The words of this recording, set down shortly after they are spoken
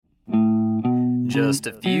Just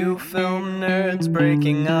a few film nerds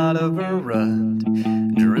breaking out of a rut,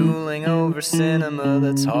 drooling over cinema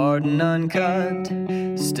that's hard and uncut.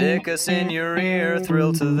 Stick us in your ear,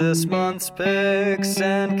 thrill to this month's picks,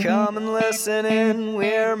 and come and listen in,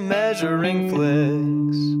 we're Measuring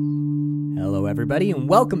Flicks. Hello everybody and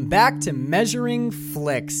welcome back to Measuring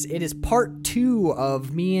Flicks. It is part 2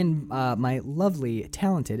 of me and my lovely,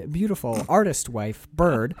 talented, beautiful artist wife,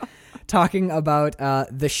 Bird, talking about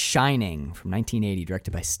The Shining from 1980,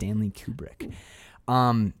 directed by Stanley Kubrick.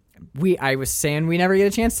 I was saying we never get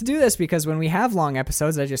a chance to do this because when we have long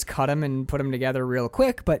episodes, I just cut them and put them together real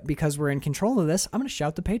quick. But because we're in control of this, I'm going to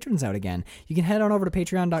shout the patrons out again. You can head on over to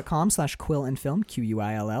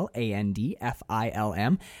patreon.com/quillandfilm,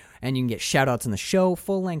 QUILLANDFILM. And you can get shout-outs in the show,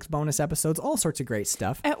 full-length bonus episodes, all sorts of great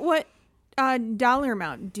stuff. At what dollar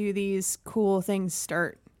amount do these cool things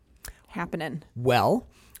start happening? Well,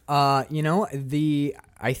 I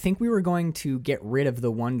think we were going to get rid of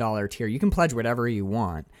the $1 tier. You can pledge whatever you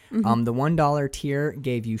want. Mm-hmm. The $1 tier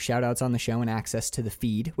gave you shout-outs on the show and access to the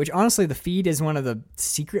feed, which honestly, the feed is one of the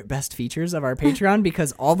secret best features of our Patreon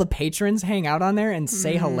because all the patrons hang out on there and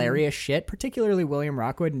say hilarious shit, particularly William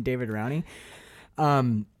Rockwood and David Rowney.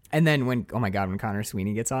 And then when Connor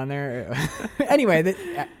Sweeney gets on there. Anyway,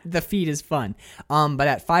 the feed is fun. But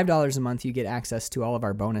at $5 a month, you get access to all of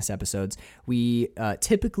our bonus episodes. We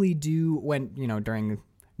typically do during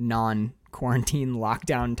non-quarantine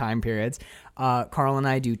lockdown time periods. Carl and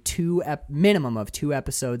I do minimum of 2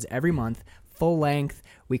 episodes every month, full length.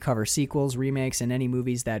 We cover sequels, remakes, and any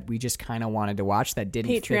movies that we just kind of wanted to watch that didn't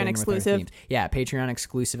fit in with our themes. Yeah, Patreon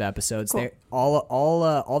exclusive episodes. Cool.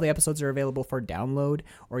 All the episodes are available for download,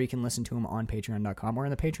 or you can listen to them on Patreon.com or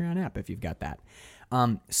in the Patreon app if you've got that.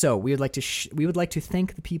 So we would like to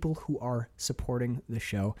thank the people who are supporting the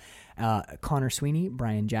show: Connor Sweeney,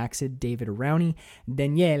 Brian Jackson, David Rowney,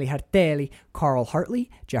 Daniele Hartelli, Carl Hartley,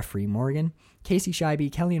 Jeffrey Morgan, Casey Scheibe,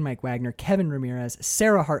 Kelly and Mike Wagner, Kevin Ramirez,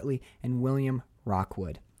 Sarah Hartley, and William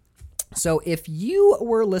Rockwood. So if you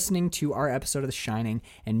were listening to our episode of The Shining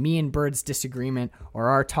and me and Bird's disagreement, or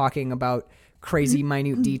our talking about crazy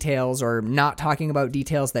minute details, or not talking about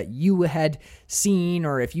details that you had seen,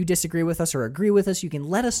 or if you disagree with us or agree with us, you can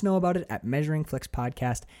let us know about it at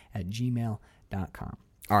measuringflixpodcast@gmail.com.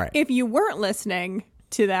 All right. If you weren't listening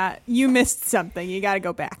to that, you missed something. You got to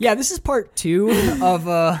go back. Yeah, this is part 2 of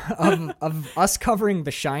us covering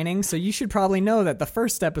The Shining. So you should probably know that the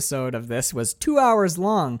first episode of this was 2 hours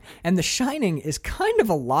long, and The Shining is kind of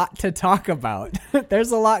a lot to talk about.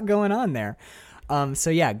 There's a lot going on there. So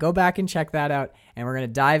yeah, go back and check that out. And we're going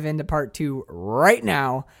to dive into part 2 right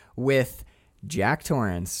now with Jack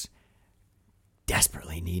Torrance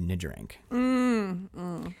desperately needing a drink.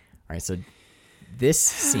 All right, so this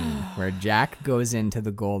scene where Jack goes into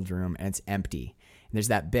the gold room and it's empty. There's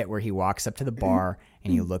that bit where he walks up to the bar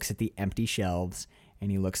and he looks at the empty shelves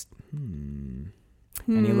and he looks, and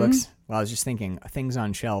he looks, well, I was just thinking, things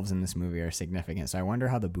on shelves in this movie are significant. So I wonder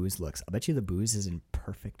how the booze looks. I'll bet you the booze is in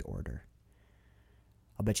perfect order.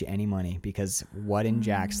 I'll bet you any money, because what in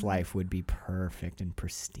Jack's life would be perfect and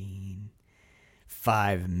pristine?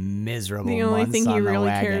 5 miserable months on the wagon. The only thing he really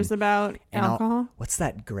cares about, and alcohol. What's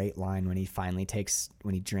that great line when he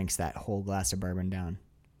drinks that whole glass of bourbon down?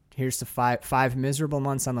 Here's to 5 miserable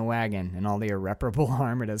months on the wagon and all the irreparable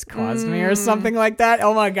harm it has caused me, or something like that.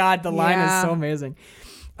 Oh my God, the line is so amazing.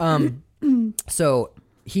 So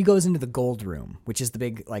he goes into the gold room, which is the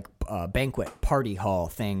big banquet party hall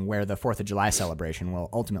thing where the 4th of July celebration will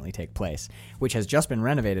ultimately take place, which has just been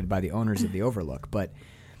renovated by the owners of the Overlook. But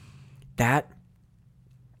that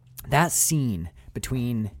scene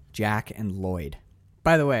between Jack and Lloyd.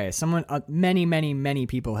 By the way, many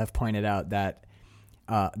people have pointed out that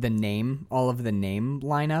all of the name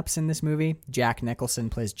lineups in this movie. Jack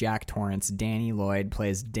Nicholson plays Jack Torrance. Danny Lloyd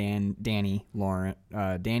plays Danny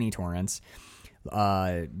Torrance.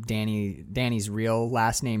 Danny's real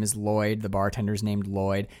last name is Lloyd. The bartender's named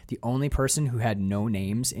Lloyd. The only person who had no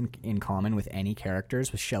names in common with any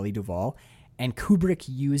characters was Shelley Duvall, and Kubrick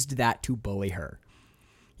used that to bully her.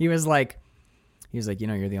 He was like, you're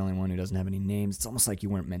the only one who doesn't have any names. It's almost like you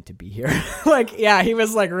weren't meant to be here. He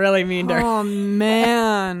was really mean to her. Oh,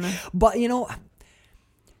 man. But, do you want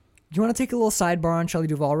to take a little sidebar on Shelley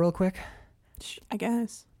Duvall real quick? I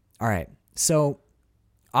guess. All right. So,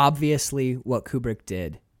 obviously, what Kubrick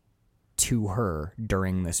did to her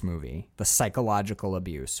during this movie, the psychological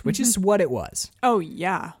abuse, which is what it was. Oh,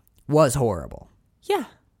 yeah. Was horrible. Yeah.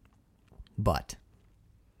 But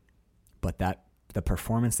the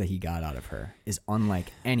performance that he got out of her is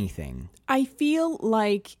unlike anything. I feel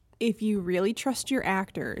like if you really trust your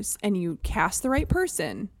actors and you cast the right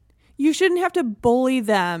person, you shouldn't have to bully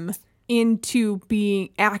them into being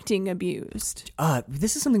acting abused.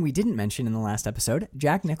 This is something we didn't mention in the last episode.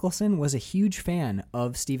 Jack Nicholson was a huge fan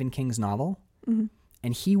of Stephen King's novel,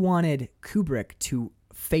 and he wanted Kubrick to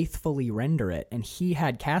faithfully render it, and he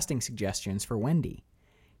had casting suggestions for Wendy.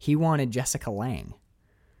 He wanted Jessica Lange,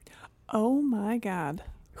 Oh my God.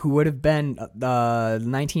 who would have been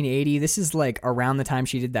 1980. This is like around the time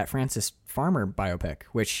she did that Frances Farmer biopic,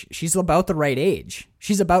 which she's about the right age.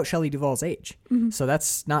 She's about Shelley Duvall's age. So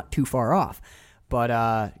that's not too far off. But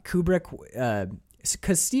Kubrick,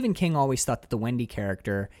 because Stephen King always thought that the Wendy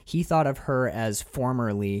character, he thought of her as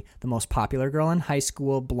formerly the most popular girl in high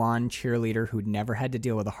school, blonde cheerleader who'd never had to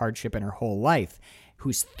deal with a hardship in her whole life,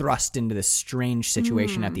 who's thrust into this strange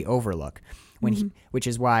situation at the Overlook. Which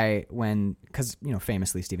is why because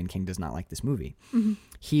famously Stephen King does not like this movie.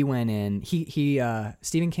 He went in.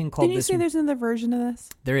 Stephen King called Did you this. say there's another version of this?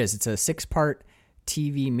 There is. It's a 6-part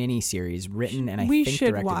TV miniseries written and I We think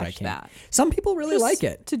should directed by watch King. that. Some people really Just like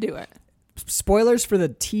it. to do it. Spoilers for the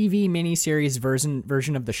TV miniseries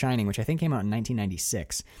version of The Shining, which I think came out in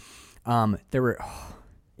 1996. There were,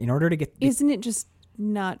 in order to get. Isn't it just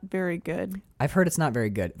not very good? I've heard it's not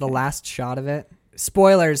very good. The last shot of it.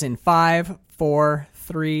 Spoilers in 5, 4,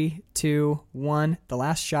 3, 2, 1. The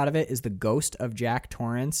last shot of it is the ghost of Jack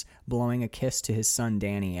Torrance blowing a kiss to his son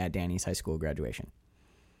Danny at Danny's high school graduation.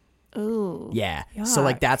 Oh. Yeah. So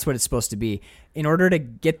like that's what it's supposed to be. In order to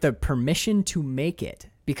get the permission to make it,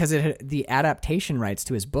 because the adaptation rights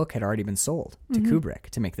to his book had already been sold to Kubrick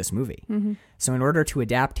to make this movie. So in order to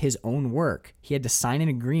adapt his own work, he had to sign an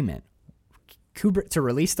agreement. Kubrick, to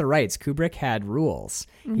release the rights, Kubrick had rules.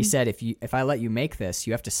 He said, if I let you make this,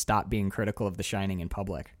 you have to stop being critical of The Shining in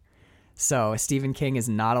public. So Stephen King is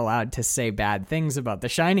not allowed to say bad things about The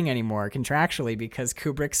Shining anymore contractually because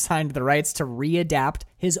Kubrick signed the rights to readapt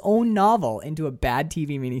his own novel into a bad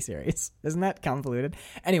TV miniseries. Isn't that convoluted?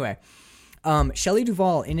 Anyway, Shelley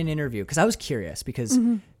Duvall in an interview, because I was curious because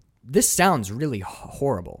this sounds really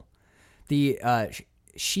horrible.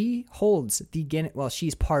 She holds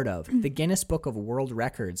she's part of the Guinness Book of World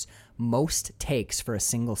Records most takes for a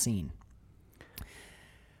single scene.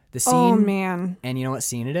 The scene, Oh, man. and you know what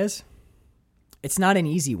scene it is? It's not an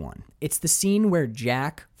easy one. It's the scene where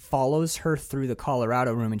Jack follows her through the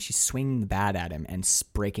Colorado room and she's swinging the bat at him and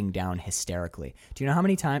breaking down hysterically. Do you know how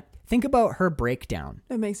many times? Think about her breakdown.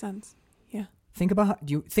 That makes sense. Yeah. Think about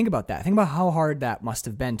that. Think about how hard that must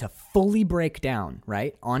have been to fully break down,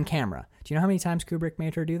 right, on camera. Do you know how many times Kubrick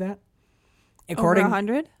made her do that? Over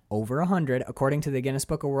 100? Over 100. According to the Guinness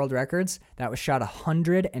Book of World Records, that was shot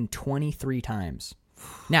 123 times.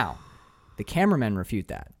 Now, the cameramen refute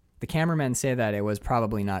that. The cameramen say that it was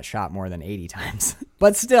probably not shot more than 80 times.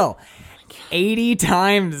 But still, 80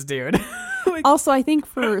 times, dude. Also, I think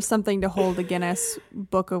for something to hold the Guinness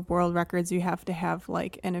Book of World Records, you have to have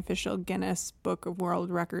like an official Guinness Book of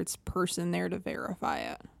World Records person there to verify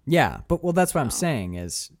it. Yeah, but that's what I'm saying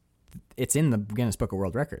is it's in the Guinness Book of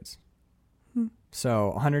World Records. So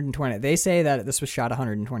 120. They say that this was shot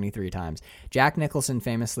 123 times. Jack Nicholson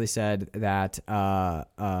famously said that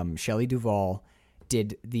Shelley Duvall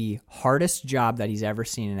did the hardest job that he's ever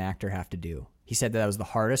seen an actor have to do. He said that was the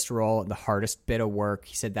hardest role, the hardest bit of work.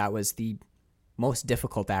 He said that was the most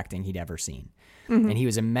difficult acting he'd ever seen. And he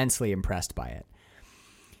was immensely impressed by it.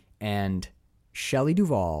 And Shelley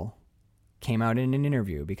Duvall came out in an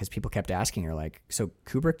interview because people kept asking her, like, so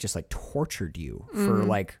Kubrick just like tortured you for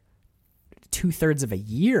like 2/3 of a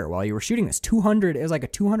year while you were shooting this. It was like a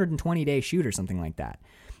 220-day shoot or something like that.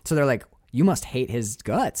 So they're like, you must hate his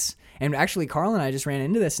guts. And actually, Carl and I just ran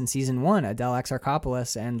into this in season 1. Adele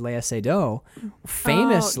Exarchopoulos and Lea Seydoux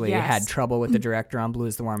famously had trouble with the director on Blue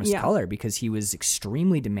is the Warmest Color because he was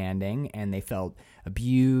extremely demanding and they felt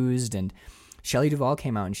abused. And Shelley Duvall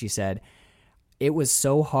came out and she said, it was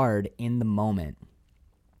so hard in the moment,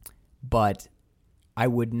 but I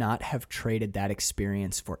would not have traded that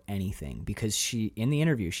experience for anything because in the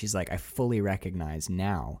interview, she's like, I fully recognize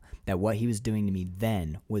now that what he was doing to me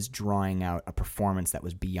then was drawing out a performance that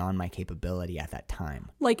was beyond my capability at that time.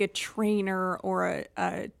 Like a trainer or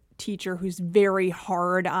a teacher who's very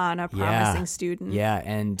hard on a promising student. Yeah,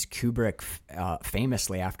 and Kubrick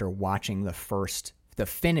famously, after watching the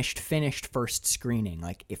finished first screening,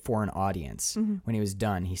 like for an audience, when he was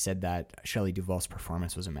done, he said that Shelley Duvall's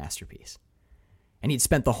performance was a masterpiece. And he'd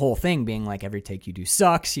spent the whole thing being like, every take you do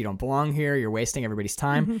sucks, you don't belong here, you're wasting everybody's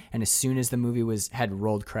time. And as soon as the movie had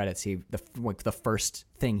rolled credits, the first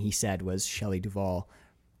thing he said was Shelley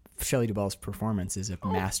Duvall's performance is a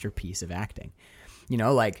masterpiece of acting. You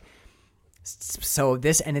know, like, so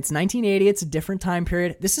this, and it's 1980, it's a different time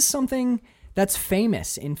period. This is something that's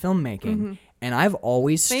famous in filmmaking. And I've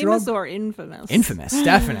always Famous or infamous? Infamous,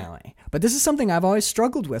 definitely. But this is something I've always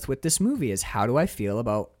struggled with this movie is how do I feel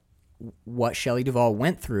about what Shelley Duvall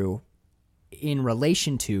went through in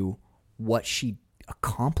relation to what she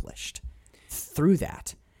accomplished through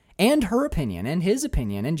that, and her opinion and his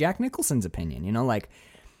opinion and Jack Nicholson's opinion, like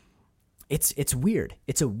it's weird.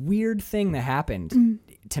 It's a weird thing that happened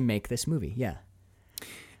to make this movie. Yeah.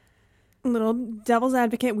 Little devil's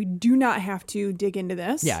advocate, we do not have to dig into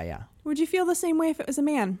this. Yeah. Would you feel the same way if it was a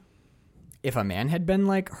man? If a man had been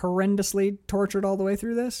like horrendously tortured all the way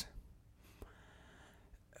through this?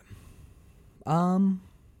 We can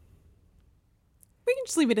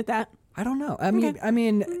just leave it at that. I don't know. I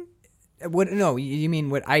mean, what? No, you mean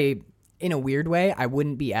what? In a weird way, I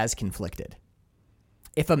wouldn't be as conflicted.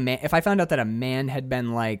 If I found out that a man had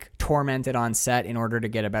been like tormented on set in order to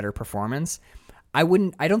get a better performance, I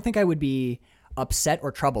don't think I would be upset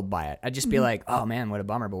or troubled by it. I'd just be like, oh man, what a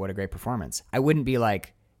bummer, but what a great performance. I wouldn't be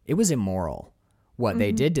like, it was immoral what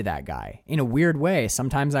they did to that guy. In a weird way,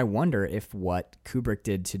 sometimes I wonder if what Kubrick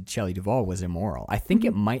did to Shelley Duvall was immoral. I think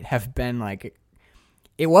it might have been like,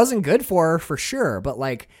 it wasn't good for her for sure, but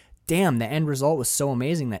like, damn, the end result was so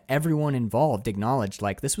amazing that everyone involved acknowledged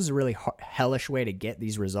like this was a really hellish way to get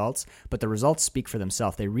these results, but the results speak for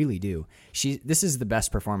themselves. They really do. This is the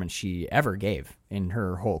best performance she ever gave in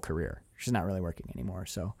her whole career. She's not really working anymore,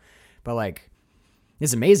 so, but like,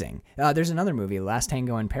 it's amazing. There's another movie, Last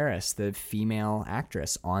Tango in Paris. The female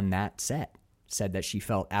actress on that set said that she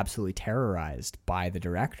felt absolutely terrorized by the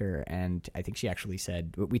director, and I think she actually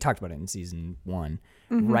said, we talked about it in season 1,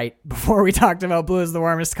 right before we talked about Blue is the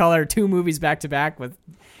Warmest Color, 2 movies back to back with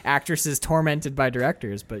actresses tormented by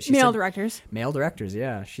directors. But she male directors,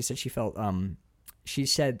 yeah. She said she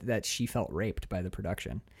said that she felt raped by the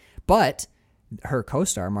production. But her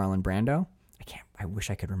co-star Marlon Brando, I wish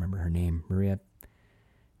I could remember her name, Maria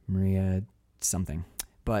something.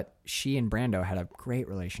 But she and Brando had a great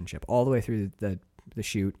relationship all the way through the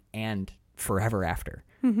shoot and forever after.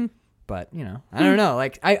 But, I don't know.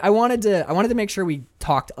 Like, I wanted to make sure we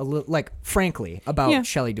talked a little, like, frankly, about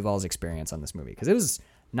Shelley Duvall's experience on this movie, because it was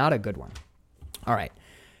not a good one. All right.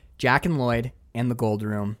 Jack and Lloyd and the Gold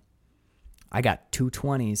Room. I got 2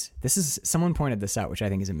 20s. Someone pointed this out, which I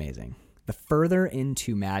think is amazing. The further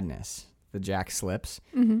into madness that Jack slips,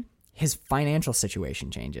 his financial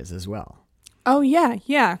situation changes as well. Oh,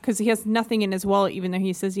 yeah, because he has nothing in his wallet, even though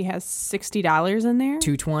he says he has $60 in there.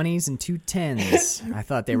 2 20s and 2 10s. I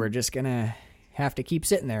thought they were just going to have to keep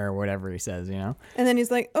sitting there or whatever he says, And then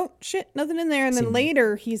he's like, oh, shit, nothing in there. And then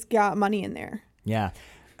later he's got money in there. Yeah.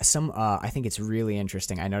 I think it's really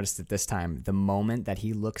interesting. I noticed it this time. The moment that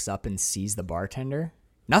he looks up and sees the bartender,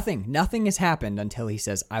 nothing has happened until he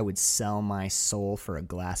says, I would sell my soul for a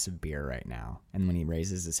glass of beer right now. And when he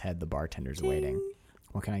raises his head, the bartender's waiting.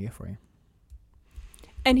 What can I get for you?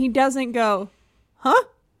 And he doesn't go, huh?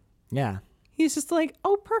 Yeah. He's just like,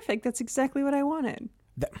 oh, perfect. That's exactly what I wanted.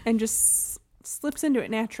 And just slips into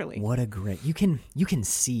it naturally. What a great... You can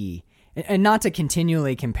see... And not to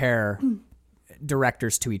continually compare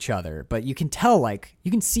directors to each other, but you can tell, like,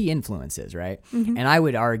 you can see influences, right? And I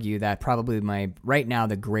would argue that probably right now,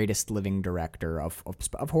 the greatest living director of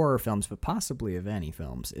horror films, but possibly of any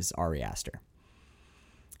films, is Ari Aster.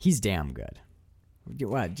 He's damn good.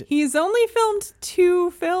 What? He's only filmed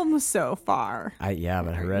 2 films so far. But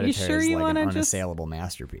Hereditary is like an unassailable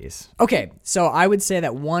masterpiece. Okay, so I would say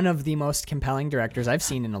that one of the most compelling directors I've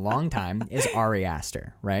seen in a long time is Ari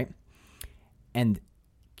Aster, right? And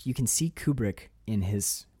you can see Kubrick in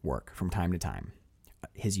his work from time to time.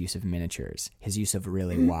 His use of miniatures, his use of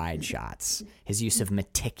really wide shots, his use of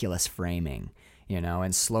meticulous framing,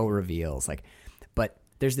 and slow reveals. But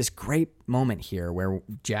there's this great moment here where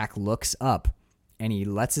Jack looks up and he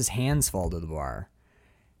lets his hands fall to the bar,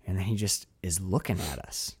 and then he just is looking at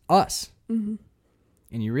us. And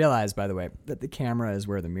you realize, by the way, that the camera is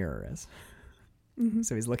where the mirror is.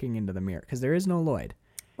 So he's looking into the mirror, because there is no Lloyd.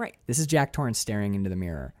 Right. This is Jack Torrance staring into the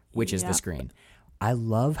mirror, which is the screen. I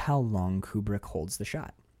love how long Kubrick holds the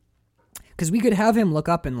shot. Because we could have him look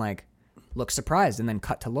up and, like, look surprised and then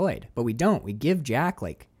cut to Lloyd. But we don't. We give Jack,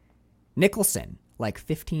 like, Nicholson, like,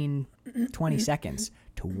 15, 20 seconds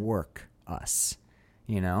to work us.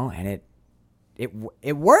 And it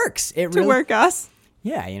works. It really work us.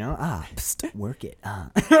 Yeah, work it,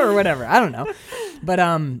 or whatever. I don't know, but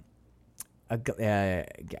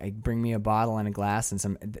bring me a bottle and a glass and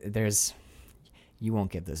some. You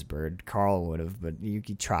won't get this bird. Carl would have, but you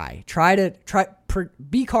could try.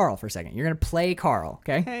 Be Carl for a second. You're gonna play Carl,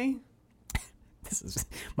 okay? Okay.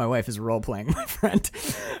 My wife is role playing my friend.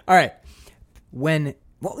 All right. You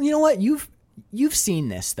know what? You've seen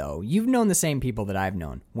this, though. You've known the same people that I've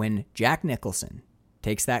known. When Jack Nicholson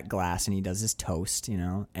takes that glass and he does his toast, you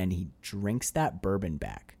know, and he drinks that bourbon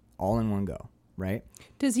back all in one go, right?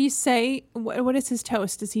 Does he say, what is his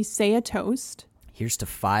toast? Does he say a toast? Here's to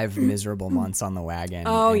 5 miserable months on the wagon.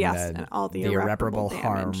 Oh, and yes. And all the irreparable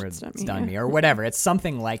harm damage it's done done me. me, or whatever. It's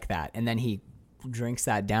something like that. And then he drinks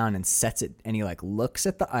that down and sets it, and he like looks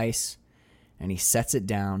at the ice and he sets it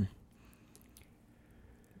down.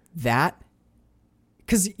 That,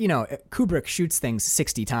 because, you know, Kubrick shoots things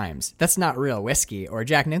 60 times. That's not real whiskey, or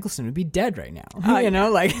Jack Nicholson would be dead right now. You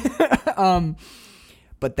know, like,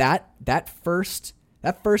 but that first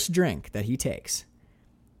drink that he takes,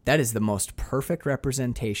 that is the most perfect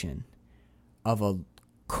representation of a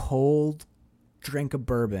cold drink of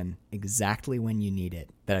bourbon exactly when you need it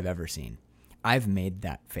that I've ever seen. I've made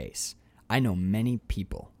that face. I know many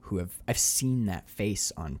people I've seen that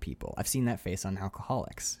face on people. I've seen that face on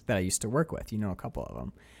alcoholics that I used to work with. You know, a couple of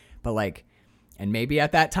them. But like, and maybe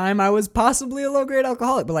at that time I was possibly a low-grade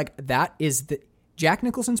alcoholic, but like that is Jack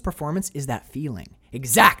Nicholson's performance is that feeling.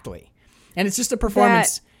 Exactly. And it's just a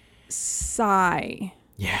performance. That sigh.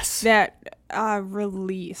 Yes. That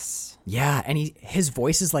release. Yeah, and his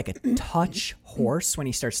voice is like a touch hoarse when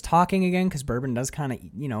he starts talking again, because bourbon does kind of,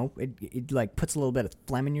 you know, it like puts a little bit of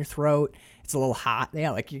phlegm in your throat. It's a little hot.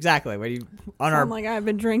 Yeah, like exactly. Like I've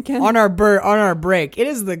been drinking on our break. It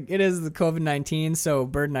is the COVID-19. So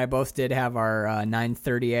Bird and I both did have our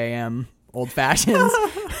 9:30 a.m. old fashions.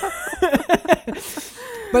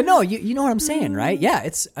 But no, you know what I'm saying, right? Yeah,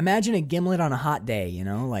 imagine a gimlet on a hot day, you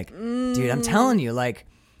know? Like, dude, I'm telling you, like,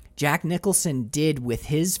 Jack Nicholson did with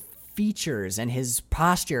his features and his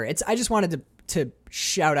posture. I just wanted to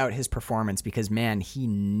shout out his performance because, man, he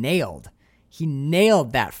nailed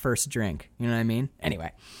that first drink. You know what I mean?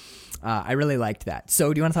 Anyway, I really liked that.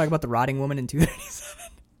 So do you want to talk about the rotting woman in 237?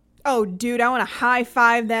 Oh, dude, I want to high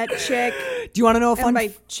five that chick. Do you want to know a fun... And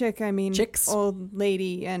by chick, I mean chicks? Old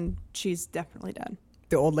lady, and she's definitely dead.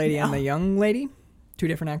 The old lady and the young lady? 2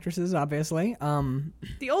 different actresses, obviously.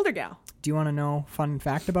 The older gal. Do you want to know a fun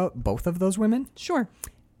fact about both of those women? Sure.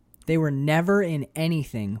 They were never in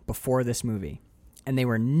anything before this movie. And they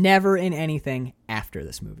were never in anything after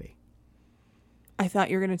this movie. I thought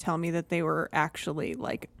you were going to tell me that they were actually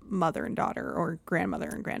like mother and daughter or grandmother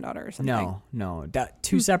and granddaughter or something. No.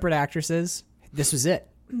 2 separate actresses. This was it.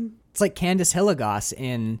 It's like Candice Hilligoss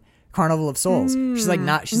in Carnival of Souls. She's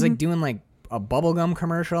like doing like a bubblegum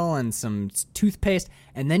commercial and some toothpaste,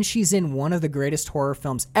 and then she's in one of the greatest horror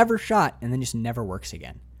films ever shot, and then just never works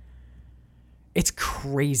again. It's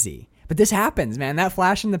crazy. But this happens, man. That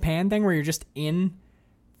flash in the pan thing where you're just in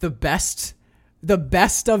the best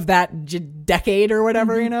of that decade or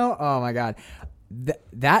whatever, you know? Oh my God.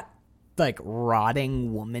 That like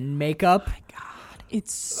rotting woman makeup. Oh my God.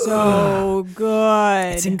 It's so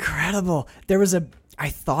good. It's incredible. I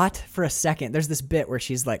thought for a second, there's this bit where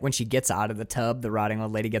she's like, when she gets out of the tub, the rotting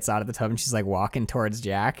old lady gets out of the tub and she's like walking towards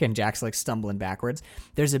Jack and Jack's like stumbling backwards.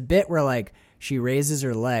 There's a bit where like she raises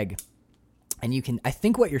her leg and I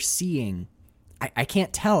think what you're seeing, I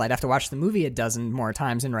can't tell. I'd have to watch the movie a dozen more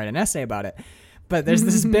times and write an essay about it. But there's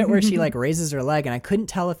this bit where she like raises her leg and I couldn't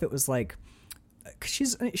tell if it was like, cause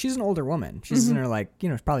she's an older woman. She's in her like, you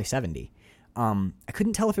know, probably 70. I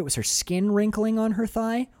couldn't tell if it was her skin wrinkling on her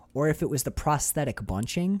thigh or if it was the prosthetic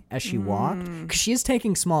bunching as she walked. Because she is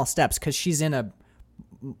taking small steps because she's in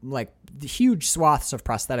like huge swaths of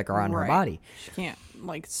prosthetic are on her body. She can't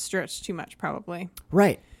like stretch too much probably.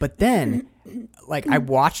 Right. But then like I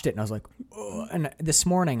watched it and I was like, oh, and this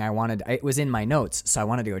morning it was in my notes. So I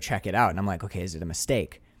wanted to go check it out. And I'm like, okay, is it a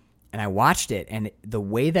mistake? And I watched it and the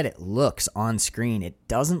way that it looks on screen, it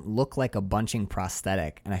doesn't look like a bunching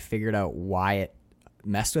prosthetic. And I figured out why it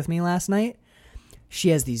messed with me last night. She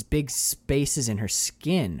has these big spaces in her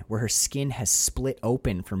skin where her skin has split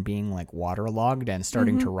open from being like waterlogged and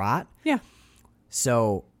starting to rot. Yeah.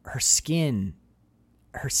 So her skin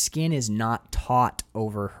is not taut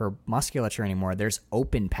over her musculature anymore. There's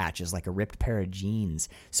open patches like a ripped pair of jeans.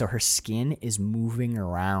 So her skin is moving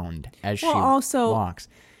around as she walks.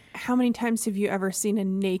 How many times have you ever seen a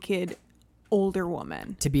naked older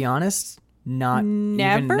woman? To be honest, not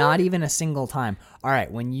even a single time. All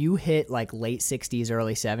right, when you hit like late 60s,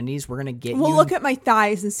 early 70s, we're gonna get We'll look at my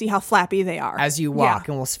thighs and see how flappy they are as you walk,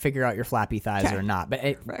 and we'll figure out your flappy thighs or not.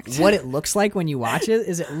 But what it looks like when you watch it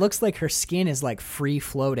is it looks like her skin is like free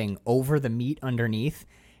floating over the meat underneath.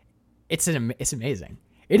 It's amazing.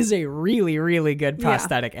 It is a really, really good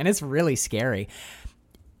prosthetic, and it's really scary.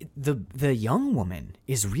 The young woman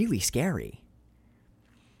is really scary.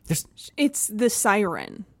 It's the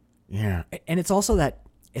siren. Yeah, and it's also that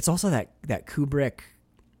Kubrick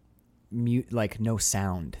like no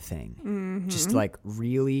sound thing. Just like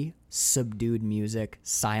really subdued music,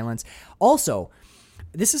 silence. Also,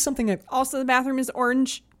 this is something that Also, the bathroom is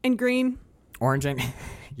orange and green. orange and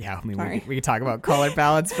yeah, I mean Sorry. we could talk about color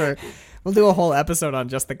palettes we'll do a whole episode on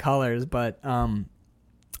just the colors, but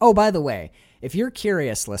oh, by the way, if you're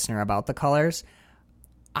curious, listener, about the colors,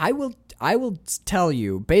 I will tell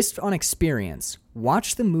you, based on experience,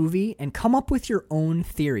 watch the movie and come up with your own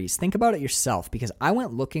theories. Think about it yourself, because I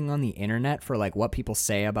went looking on the internet for like what people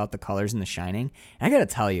say about the colors in The Shining, and I gotta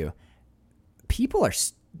tell you,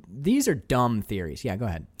 these are dumb theories. Yeah, go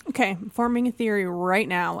ahead. Okay, I'm forming a theory right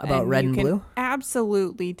now. About red and you blue? can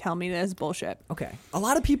absolutely tell me that is bullshit. Okay. A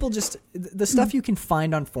lot of people just, the stuff you can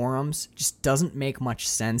find on forums just doesn't make much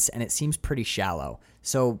sense, and it seems pretty shallow.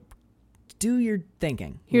 So do your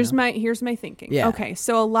thinking. Here's my thinking. Yeah. Okay,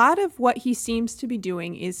 so a lot of what he seems to be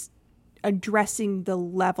doing is addressing the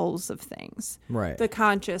levels of things. Right. The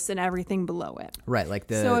conscious and everything below it. Right, like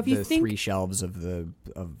So if you the think- 3 shelves of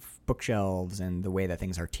bookshelves and the way that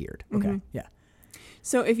things are tiered. Okay, yeah.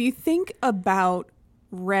 So if you think about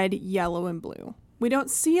red, yellow, and blue, we don't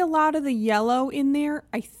see a lot of the yellow in there.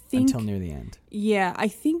 I think Until near the end. Yeah, I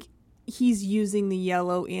think he's using the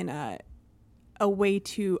yellow in a way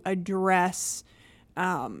to address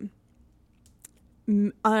unwellness,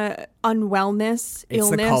 It's illness.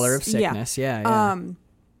 the color of sickness. Yeah.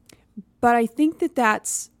 But I think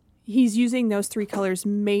he's using those 3 colors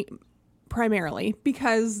primarily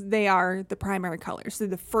because they are the primary colors. They're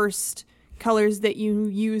the first colors that you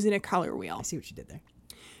use in a color wheel. I see what you did there.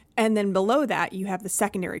 And then below that, you have the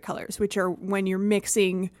secondary colors, which are when you're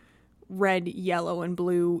mixing red, yellow, and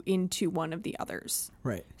blue into one of the others.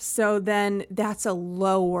 Right. So then that's a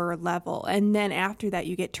lower level. And then after that,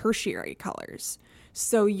 you get tertiary colors.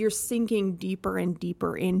 So you're sinking deeper and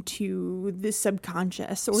deeper into the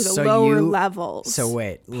subconscious or the lower levels. So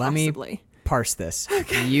wait, let me possibly. parse this.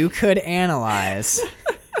 Okay. You could analyze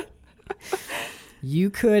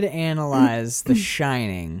The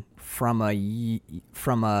Shining from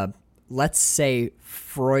a let's say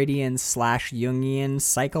Freudian / Jungian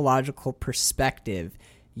psychological perspective,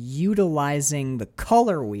 utilizing the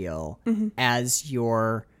color wheel as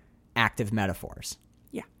your active metaphors.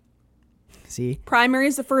 Yeah. See? Primary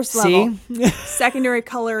is the first level. Secondary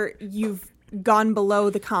color, you've gone below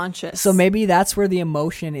the conscious. So maybe that's where the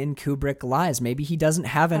emotion in Kubrick lies. Maybe he doesn't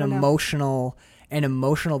have an emotional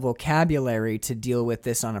vocabulary to deal with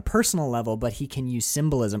this on a personal level, but he can use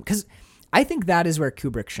symbolism. Because I think that is where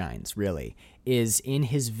Kubrick shines, really, is in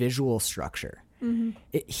his visual structure.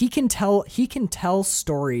 He can tell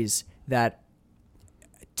stories that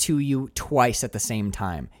to you twice at the same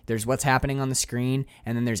time. There's what's happening on the screen,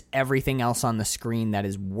 and then there's everything else on the screen that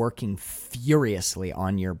is working furiously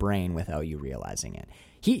on your brain without you realizing it.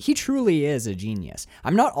 He truly is a genius.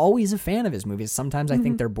 I'm not always a fan of his movies. Sometimes I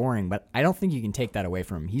think they're boring, but I don't think you can take that away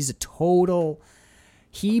from him.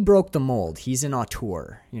 He broke the mold. He's an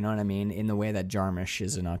auteur, you know what I mean? In the way that Jarmusch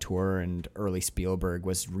is an auteur and early Spielberg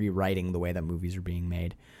was rewriting the way that movies are being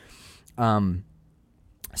made.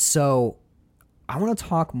 So I want to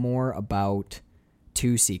talk more about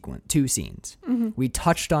two scenes. We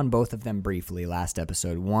touched on both of them briefly last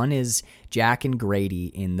episode. One is Jack and Grady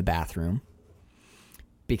in the bathroom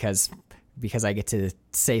because I get to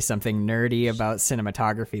say something nerdy about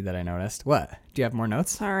cinematography that I noticed. What? Do you have more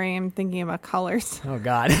notes? Sorry, I'm thinking about colors. Oh,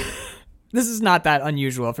 God. This is not that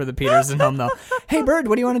unusual for the Peterson home, though. Hey, Bird,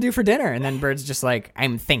 what do you want to do for dinner? And then Bird's just like,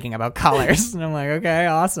 I'm thinking about colors. And I'm like, okay,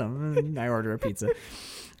 awesome. And I order a pizza.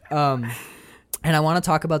 And I want to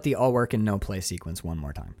talk about the all work and no play sequence one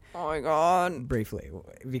more time. Oh, my God. Briefly.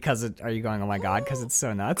 Are you going, oh, my God, because it's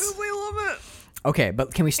so nuts? I love it. Okay,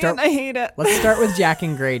 but can we start? And I hate it. Let's start with Jack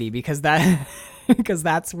and Grady because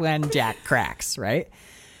that's when Jack cracks, right?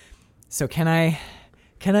 So can I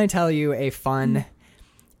tell you a fun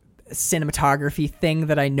cinematography thing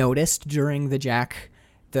that I noticed during the Jack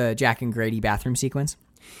and Grady bathroom sequence?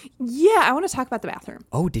 Yeah, I want to talk about the bathroom.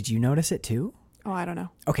 Oh, did you notice it too? Oh, I don't know.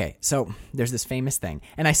 Okay, so there's this famous thing,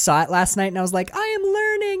 and I saw it last night, and I was like, I am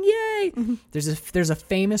learning, yay! There's a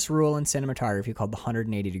famous rule in cinematography called the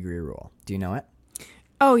 180-degree rule. Do you know it?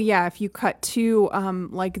 Oh, yeah, if you cut to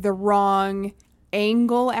like the wrong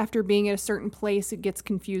angle after being at a certain place, it gets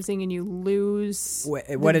confusing and you lose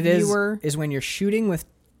what it viewer. is when you're shooting with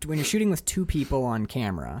two people on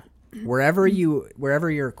camera, wherever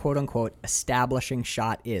your quote unquote establishing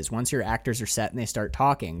shot is, once your actors are set and they start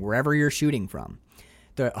talking, wherever you're shooting from,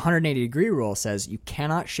 the 180-degree rule says you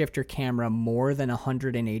cannot shift your camera more than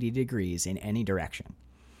 180 degrees in any direction.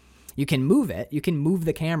 You can move it. You can move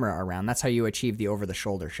the camera around. That's how you achieve the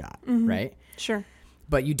over-the-shoulder shot, right? Sure.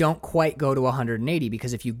 but you don't quite go to 180,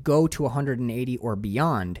 because if you go to 180 or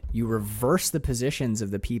beyond, you reverse the positions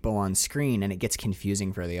of the people on screen and it gets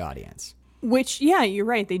confusing for the audience. Which, yeah, you're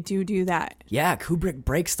right. They do that. Yeah, Kubrick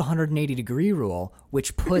breaks the 180-degree rule,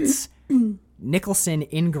 which puts Nicholson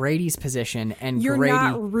in Grady's position, and You're Grady...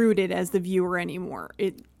 not rooted as the viewer anymore.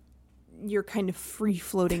 You're kind of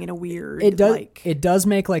free-floating in a weird... It does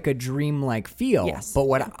make like a dream-like feel. Yes. But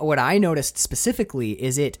what I noticed specifically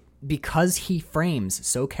is because he frames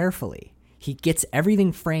so carefully, he gets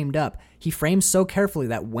everything framed up. He frames so carefully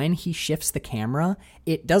that when he shifts the camera,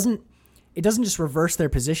 it doesn't just reverse their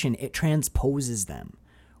position, it transposes them.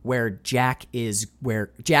 Where Jack is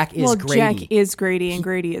Grady. Jack is Grady and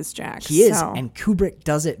Grady is Jack. He is, and Kubrick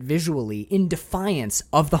does it visually in defiance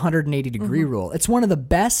of the 180-degree rule. It's one of the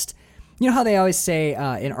best. You know how they always say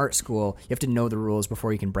in art school, you have to know the rules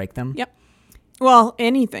before you can break them? Yep. Well,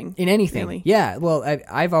 anything. In anything. Really. Yeah. Well,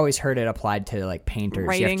 I've always heard it applied to like painters.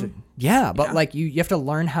 Writing. But like you have to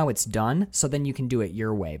learn how it's done so then you can do it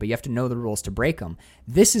your way. But you have to know the rules to break them.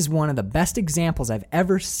 This is one of the best examples I've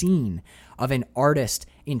ever seen of an artist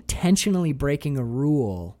intentionally breaking a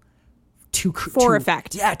rule for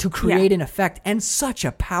effect. Yeah, to create an effect, and such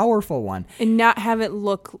a powerful one. And not have it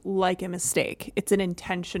look like a mistake. It's an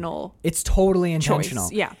intentional. It's totally intentional.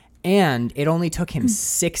 Choice. Yeah. And it only took him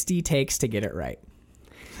 60 takes to get it right.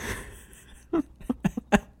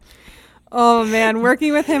 Oh man,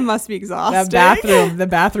 working with him must be exhausting. The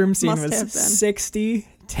bathroom scene Must was have been. 60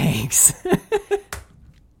 takes.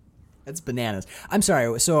 That's bananas. I'm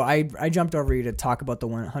sorry. So I jumped over you to talk about the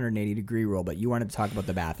 180-degree rule, but you wanted to talk about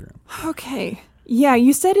the bathroom. Okay. Yeah,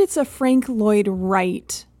 you said it's a Frank Lloyd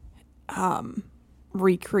Wright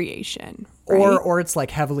recreation, right? Or it's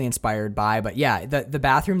like heavily inspired by, but yeah, the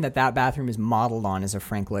bathroom that bathroom is modeled on is a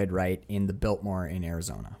Frank Lloyd Wright in the Biltmore in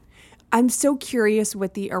Arizona. I'm so curious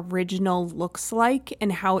what the original looks like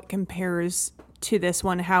and how it compares to this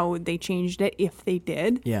one, how they changed it, if they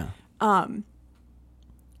did. Yeah. Are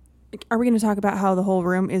we going to talk about how the whole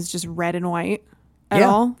room is just red and white at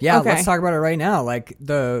all? Yeah, okay. Let's talk about it right now. Like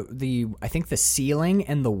I think the ceiling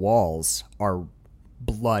and the walls are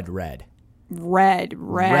blood red. Red.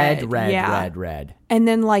 Yeah. Red. And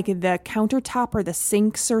then like the countertop or the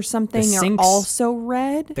sinks or something are also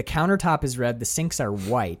red. The countertop is red, the sinks are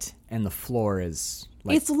white, and the floor is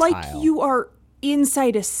like it's like tile. you are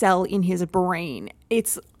inside a cell in his brain.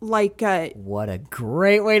 It's like what a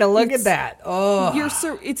great way to look at that. Oh,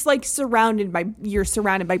 it's like you're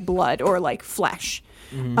surrounded by blood or like flesh.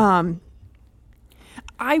 Mm-hmm.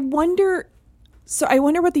 I wonder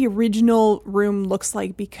what the original room looks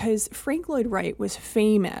like, because Frank Lloyd Wright was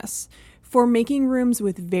famous for making rooms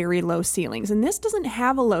with very low ceilings, and this doesn't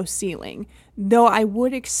have a low ceiling, though I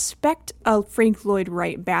would expect a Frank Lloyd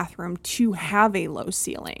Wright bathroom to have a low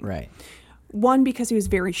ceiling. Right. One, because he was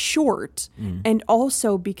very short, and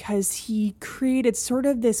also because he created sort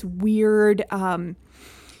of this weird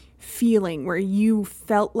feeling where you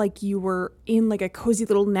felt like you were in like a cozy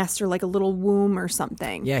little nest or like a little womb or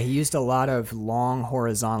something. Yeah, he used a lot of long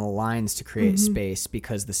horizontal lines to create space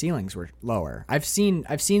because the ceilings were lower. I've seen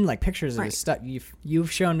like pictures of his stuff.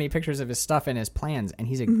 You've shown me pictures of his stuff and his plans, and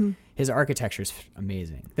his architecture's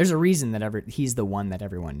amazing. There's a reason that he's the one that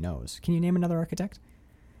everyone knows. Can you name another architect?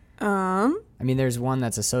 I mean, there's one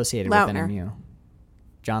that's associated with NMU.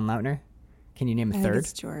 John Lautner? Can you name a third? I think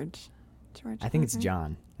it's George. I think it's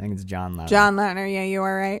John. I think it's John Lautner. John Lautner, yeah, you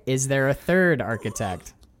are right. Is there a third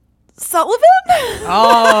architect? Sullivan?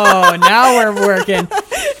 Oh, now we're working.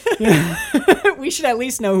 We should at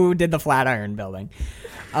least know who did the Flatiron Building.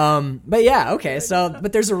 But yeah, okay.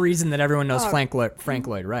 But there's a reason that everyone knows Frank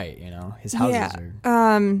Lloyd Wright. You know, his houses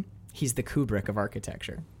are. He's the Kubrick of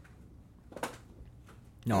architecture.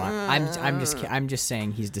 No, I'm just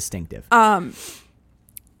saying he's distinctive.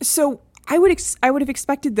 So I would have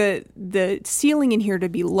expected the ceiling in here to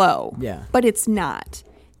be low. Yeah. But it's not.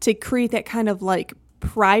 To create that kind of like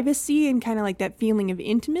privacy and kind of like that feeling of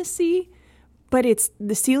intimacy, but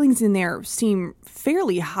the ceilings in there seem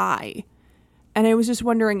fairly high. And I was just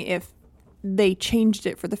wondering if they changed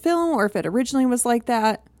it for the film or if it originally was like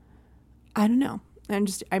that. I don't know.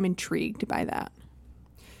 I'm intrigued by that.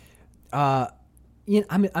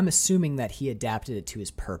 I'm assuming that he adapted it to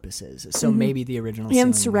his purposes. So maybe the original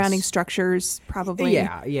and surrounding structures probably.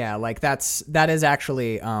 Yeah. Like that is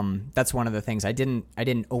actually that's one of the things I didn't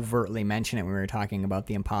overtly mention it when we were talking about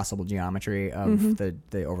the impossible geometry of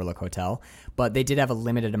the Overlook Hotel, but they did have a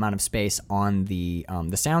limited amount of space on the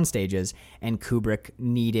sound stages, and Kubrick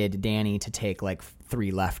needed Danny to take like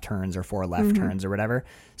 3 left turns or 4 left turns or whatever.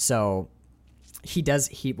 So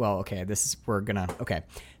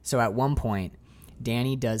so at one point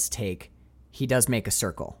Danny does take he does make a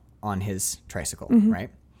circle on his tricycle, right?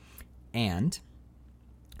 And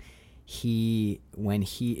when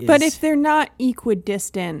he is... But if they're not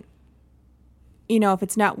equidistant, if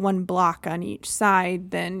it's not one block on each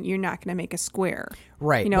side, then you're not going to make a square.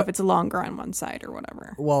 Right. If it's longer on one side or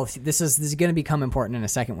whatever. Well, this is going to become important in a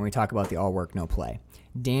second when we talk about the all work, no play.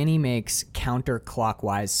 Danny makes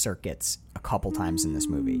counterclockwise circuits a couple times in this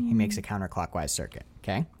movie. He makes a counterclockwise circuit,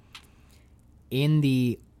 okay? In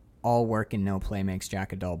the all work and no play makes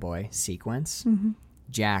Jack a dull boy sequence,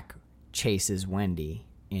 Jack chases Wendy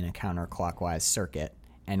in a counterclockwise circuit,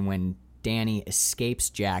 and when Danny escapes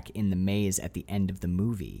Jack in the maze at the end of the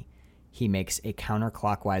movie, he makes a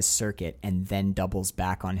counterclockwise circuit and then doubles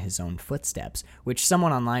back on his own footsteps, which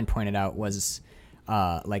someone online pointed out was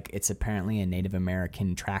it's apparently a Native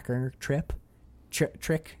American tracker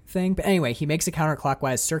trick thing. But anyway, he makes a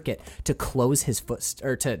counterclockwise circuit to close his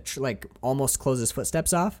almost close his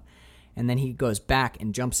footsteps off, and then he goes back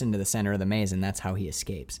and jumps into the center of the maze, and that's how he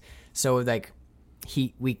escapes. So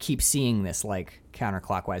we keep seeing this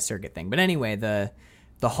counterclockwise circuit thing. But anyway, the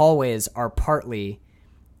hallways are partly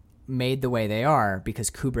made the way they are because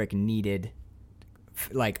Kubrick needed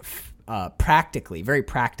very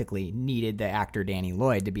practically needed the actor Danny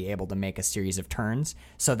Lloyd to be able to make a series of turns.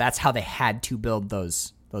 So that's how they had to build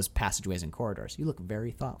those passageways and corridors. You look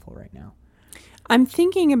very thoughtful right now. I'm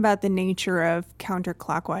thinking about the nature of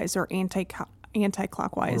counterclockwise or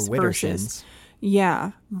anti-clockwise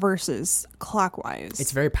versus clockwise.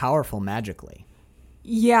 It's very powerful magically.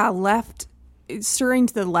 Yeah, stirring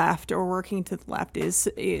to the left or working to the left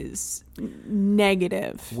is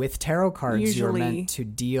negative. With tarot cards, you're meant to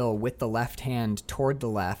deal with the left hand toward the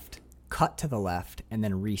left, cut to the left, and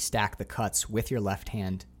then restack the cuts with your left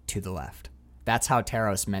hand to the left. That's how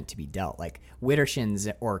tarot's meant to be dealt.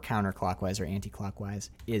 Widdershins or counterclockwise or anti-clockwise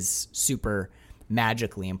is super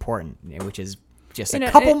magically important, which is just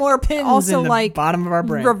a couple more pins also in the bottom of our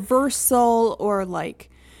brain. Reversal or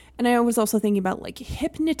and I was also thinking about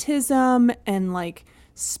hypnotism and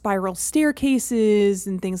spiral staircases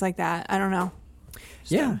and things like that. I don't know.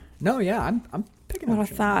 So, yeah. No, yeah. I'm picking up. A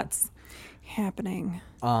lot of thoughts happening.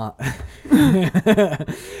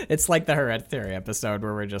 It's like the Hereditary episode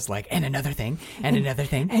where we're just and another thing, and another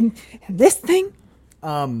thing. And this thing.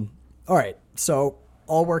 All right. So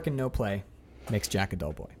all work and no play makes Jack a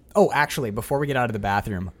dull boy. Oh, actually, before we get out of the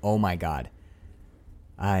bathroom, oh my God.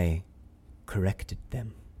 I corrected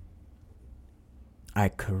them. I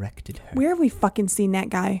corrected her. Where have we fucking seen that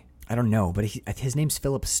guy? I don't know, but his name's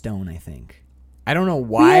Philip Stone, I think. I don't know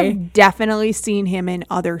why. We have definitely seen him in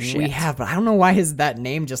other shit. We have, but I don't know why that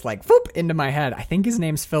name just whoop into my head. I think his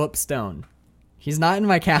name's Philip Stone. He's not in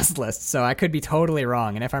my cast list, so I could be totally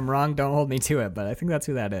wrong. And if I'm wrong, don't hold me to it, but I think that's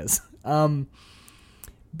who that is.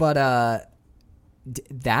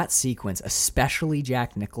 That sequence, especially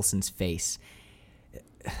Jack Nicholson's face.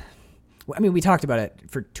 I mean, we talked about it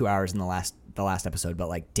for 2 hours in the last episode,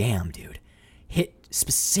 but damn, dude, hit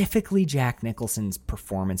specifically Jack Nicholson's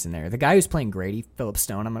performance in there. The guy who's playing Grady, Philip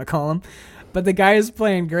Stone, I'm going to call him, but the guy who's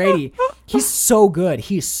playing Grady, he's so good.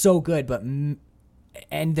 He's so good,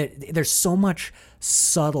 there's so much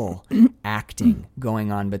subtle acting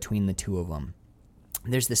going on between the two of them.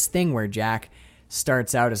 There's this thing where Jack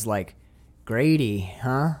starts out as Grady,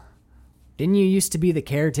 huh? Didn't you used to be the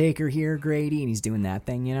caretaker here, Grady? And he's doing that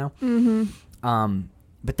thing, Mm-hmm.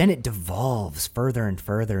 But then it devolves further and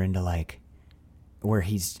further into where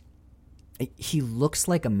he looks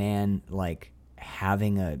like a man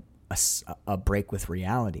having a break with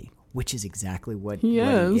reality, which is exactly what he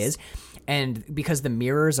is. And because the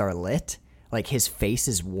mirrors are lit, his face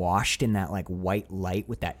is washed in that white light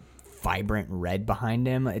with that vibrant red behind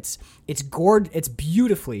him. It's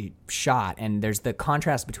beautifully shot, and there's the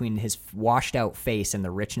contrast between his washed out face and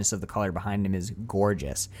the richness of the color behind him is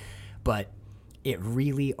gorgeous. But it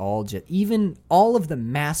really even all of the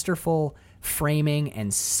masterful framing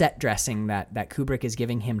and set dressing that Kubrick is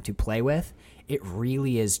giving him to play with, it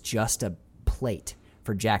really is just a plate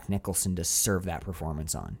for Jack Nicholson to serve that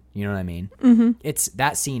performance on. You know what I mean? Mm-hmm.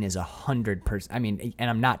 That scene is 100%. I mean, and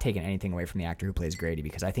I'm not taking anything away from the actor who plays Grady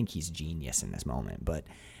because I think he's genius in this moment. But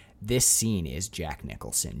this scene is Jack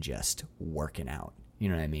Nicholson just working out. You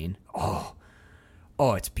know what I mean? Oh,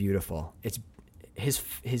 it's beautiful. It's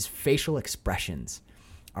his facial expressions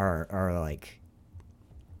are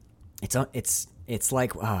it's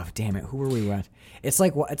like, oh damn it, who were we with? It's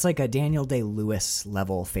like a Daniel Day-Lewis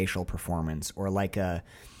level facial performance, or a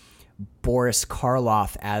Boris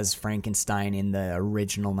Karloff as Frankenstein in the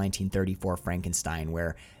original 1934 Frankenstein,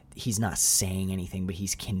 where he's not saying anything but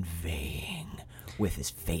he's conveying with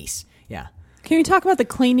his face. Yeah. Can we talk about the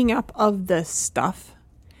cleaning up of the stuff?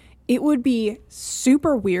 it would be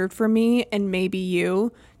super weird for me and maybe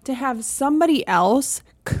you to have somebody else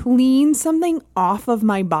clean something off of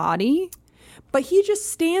my body. But he just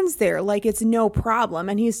stands there like it's no problem,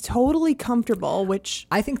 and he's totally comfortable, which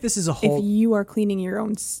I think this is a whole... if you are cleaning your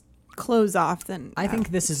own clothes off, then... I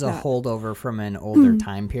think this is a holdover from an older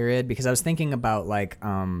time period, because I was thinking about, like,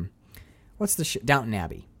 what's the Downton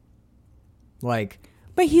Abbey. Like...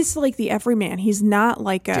 But he's like the everyman. He's not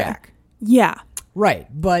like a... Jack. Yeah. Right,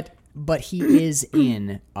 but he is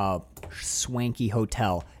in a swanky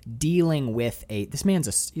hotel dealing with this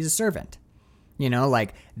man's he's a servant. You know,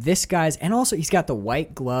 like this guy's, and also he's got the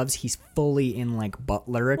white gloves. He's fully in like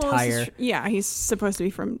butler attire. Yeah, he's supposed to be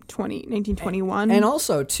from 1921. And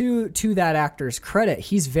also to that actor's credit,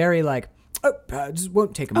 he's very like, just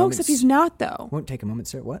won't take a moment. Oh, except he's not though. Won't take a moment,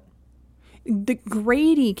 sir. What? The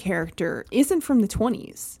Grady character isn't from the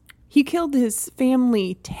 20s. He killed his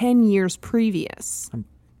family 10 years previous.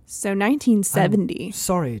 So 1970. I'm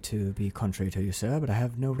sorry to be contrary to you, sir, but I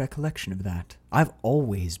have no recollection of that. I've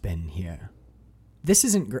always been here. This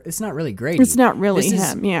isn't, it's not really Grady. It's not really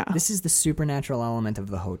him, yeah. This is the supernatural element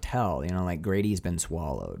of the hotel. You know, like Grady's been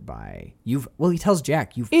swallowed by, he tells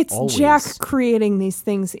Jack, It's Jack creating these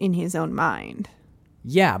things in his own mind.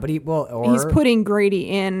 Yeah, but he's putting Grady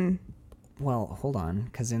in. Well, hold on,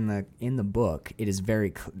 because in the book, it is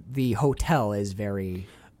the hotel is very,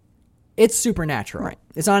 it's supernatural. Right.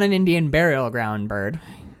 It's on an Indian burial ground, Bird.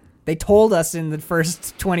 They told us in the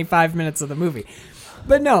first 25 minutes of the movie.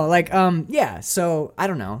 But no, like, yeah, so, I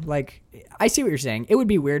don't know, like, I see what you're saying. It would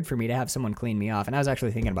be weird for me to have someone clean me off, and I was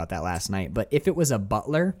actually thinking about that last night, but if it was a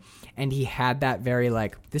butler, and he had that very,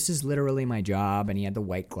 like, this is literally my job, and he had the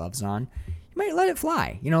white gloves on, you might let it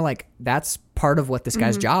fly. You know, like, that's part of what this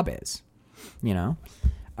guy's job is, you know?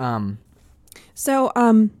 So,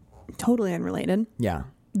 totally unrelated. Yeah.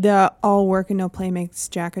 The all work and no play makes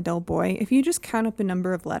Jack a dull boy. If you just count up the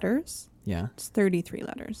number of letters, yeah, it's 33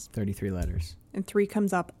 letters. 33 letters. And 3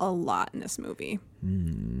 comes up a lot in this movie.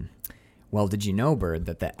 Well, did you know, Bird,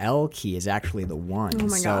 that the L key is actually the 1? Oh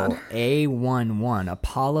my God. A11,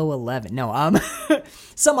 Apollo 11. No,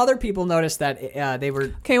 some other people noticed that they were...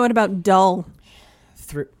 Okay, what about dull?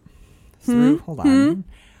 Through hold on.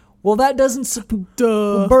 Well, that doesn't...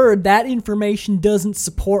 Bird, that information doesn't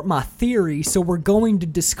support my theory, so we're going to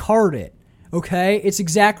discard it. Okay? It's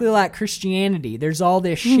exactly like Christianity. There's all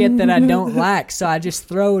this shit that I don't like, so I just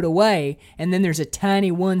throw it away, and then there's a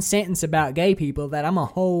tiny one sentence about gay people that I'm going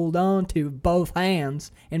to hold on to with both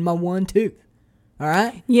hands and my one tooth. All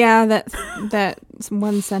right? Yeah, that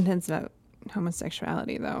one sentence about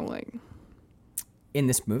homosexuality, though, like... In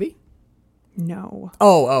this movie? No.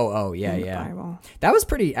 Oh, yeah, in the yeah. Bible. That was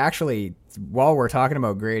pretty, actually, while we're talking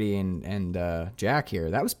about Grady and Jack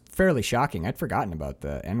here, that was fairly shocking. I'd forgotten about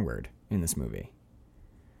the N-word in this movie.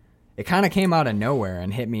 It kind of came out of nowhere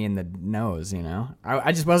and hit me in the nose, you know?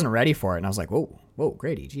 I just wasn't ready for it, and I was like, whoa,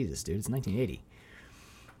 Grady, Jesus, dude, it's 1980.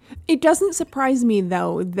 It doesn't surprise me,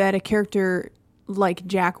 though, that a character like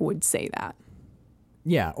Jack would say that.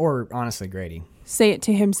 Yeah, or honestly, Grady. Say it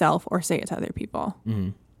to himself or say it to other people. Mm-hmm.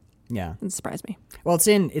 Yeah. It surprised me. Well, it's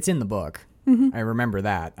in the book. I remember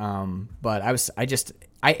that. But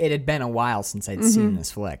it had been a while since I'd seen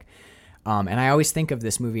this flick. And I always think of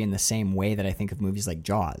this movie in the same way that I think of movies like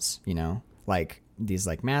Jaws, you know, like these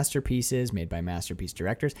like masterpieces made by masterpiece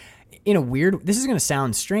directors. In a weird, this is going to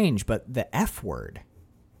sound strange, but the F word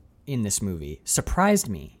in this movie surprised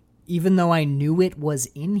me, even though I knew it was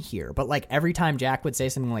in here. But like every time Jack would say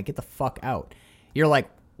something like, get the fuck out, you're like,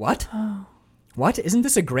 what? What? Isn't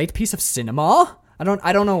this a great piece of cinema? I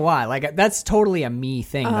don't know why. Like that's totally a me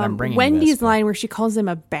thing that I'm bringing. Wendy's line where she calls him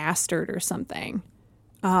a bastard or something.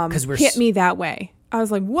 Hit me that way. I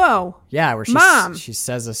was like, whoa. Yeah, where Mom. she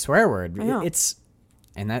says a swear word. I know.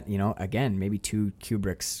 And that, you know, again, maybe to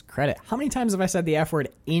Kubrick's credit. How many times have I said the F word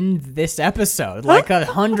in this episode? Like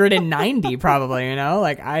 190 probably, you know?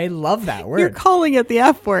 Like, I love that word. You're calling it the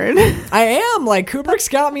F word. I am. Like, Kubrick's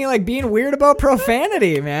got me, like, being weird about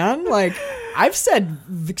profanity, man. Like, I've said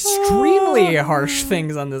extremely harsh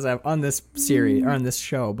things on this series, or on this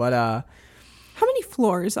show. But, how many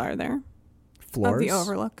floors are there? Floors? Of the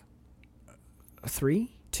Overlook?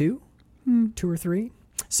 3? 2? 2 or 3?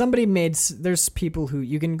 Somebody there's people who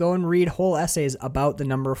you can go and read whole essays about the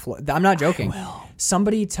number of floors. I'm not joking.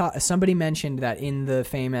 Somebody mentioned that in the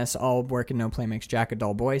famous all work and no play makes Jack a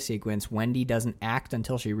dull boy sequence, Wendy doesn't act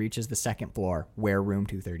until she reaches the second floor where room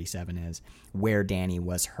 237 is, where Danny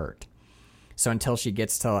was hurt. So until she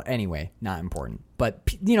gets to, anyway, not important.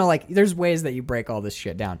 But, you know, like there's ways that you break all this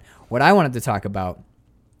shit down. What I wanted to talk about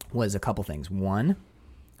was a couple things. One,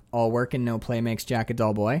 all work and no play makes Jack a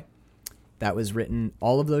dull boy. that was written,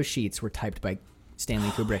 all of those sheets were typed by Stanley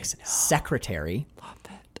Kubrick's secretary. Love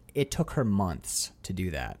it. It took her months to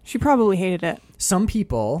do that. She probably hated it. Some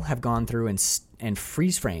people have gone through and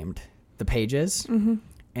freeze framed the pages,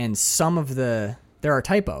 and some of there are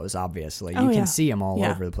typos, obviously. You can see them all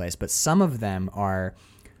over the place, but some of them are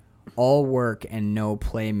all work and no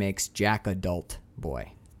play makes Jack adult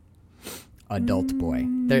boy. Adult boy.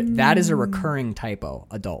 That is a recurring typo.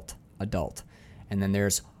 Adult. And then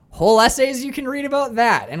there's whole essays you can read about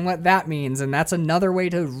that and what that means. And that's another way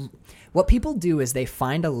to... What people do is they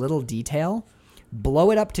find a little detail,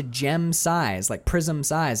 blow it up to gem size, like prism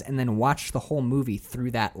size, and then watch the whole movie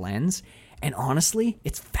through that lens. And honestly,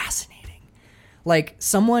 it's fascinating. Like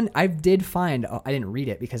I did find, I didn't read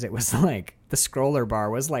it because it was like, the scroller bar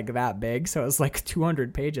was like that big. So it was like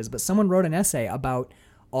 200 pages. But someone wrote an essay about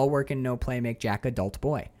all work and no play make Jack adult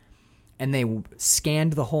boy. And they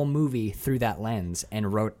scanned the whole movie through that lens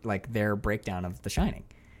and wrote like their breakdown of The Shining.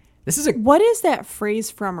 What is that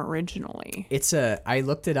phrase from originally? I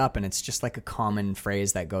looked it up and it's just like a common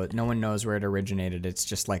phrase that goes, no one knows where it originated. It's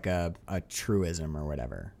just like a truism or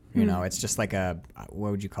whatever. You know, it's just like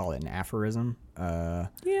what would you call it? An aphorism?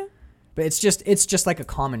 Yeah. But it's just like a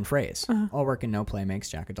common phrase. All work and no play makes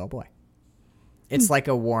Jack a dull boy. It's like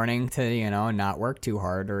a warning to, not work too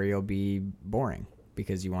hard or you'll be boring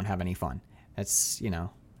because you won't have any fun. It's,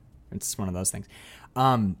 it's one of those things.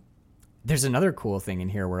 There's another cool thing in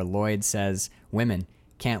here where Lloyd says women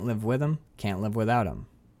can't live with them, can't live without them.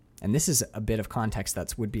 And this is a bit of context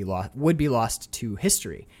that would be lost to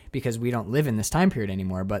history because we don't live in this time period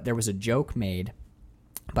anymore. But there was a joke made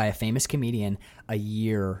by a famous comedian a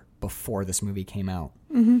year before this movie came out.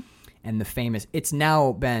 Mm-hmm. And it's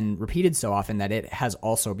now been repeated so often that it has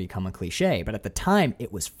also become a cliche. But at the time,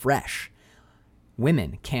 it was fresh.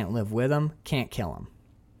 Women can't live with them, can't kill them.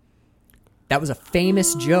 That was a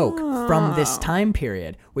famous joke from this time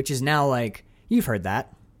period, which is now like, you've heard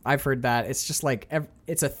that. I've heard that. It's just like,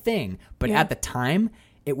 it's a thing. But at the time,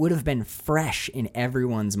 it would have been fresh in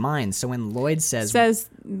everyone's mind. So when Lloyd says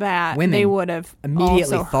that, women, they would have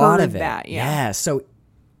immediately also thought heard of it. That, yeah. So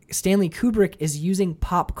Stanley Kubrick is using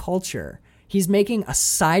pop culture. He's making a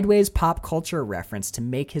sideways pop culture reference to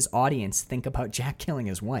make his audience think about Jack killing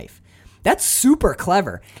his wife. That's super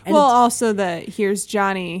clever. And also the "Here's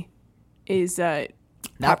Johnny" is a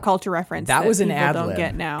pop culture reference that was an people ad-lib, don't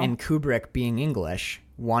get now. And Kubrick, being English,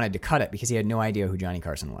 wanted to cut it because he had no idea who Johnny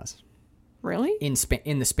Carson was. Really?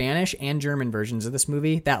 In the Spanish and German versions of this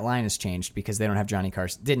movie, that line has changed because they don't have Johnny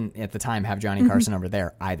Carson. Didn't at the time have Johnny Carson over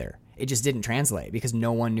there either. It just didn't translate because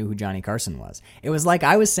no one knew who Johnny Carson was. It was like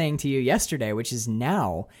I was saying to you yesterday, which is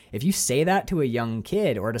now, if you say that to a young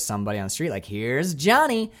kid or to somebody on the street, like, here's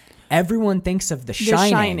Johnny, everyone thinks of The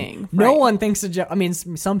Shining. No one thinks of,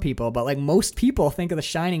 some people, but like most people think of The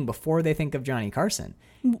Shining before they think of Johnny Carson.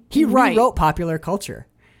 He rewrote popular culture.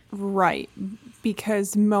 Right.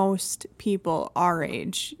 Because most people our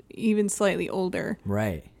age, even slightly older,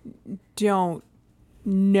 right, don't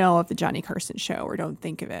know of the Johnny Carson show or don't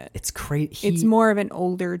think of it. It's crazy. It's more of an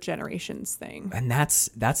older generation's thing. And that's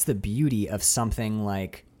the beauty of something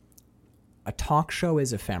like a talk show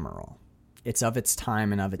is ephemeral. It's of its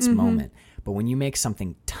time and of its moment. But when you make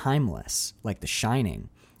something timeless, like The Shining,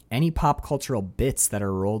 any pop cultural bits that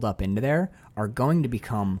are rolled up into there are going to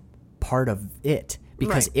become part of it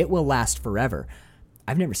because it will last forever.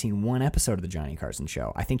 I've never seen one episode of the Johnny Carson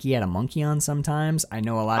show. I think he had a monkey on sometimes. I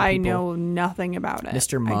know a lot of people. I know nothing about it.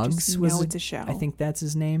 Mr. Muggs it's a show. I think that's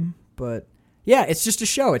his name. But yeah, it's just a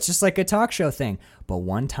show. It's just like a talk show thing. But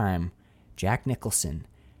one time, Jack Nicholson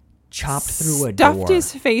chopped through a door. Stuffed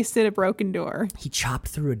his face in a broken door. He chopped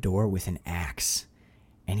through a door with an axe.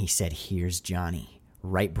 And he said, "Here's Johnny,"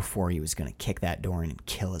 right before he was going to kick that door in and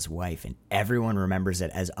kill his wife. And everyone remembers it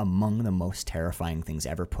as among the most terrifying things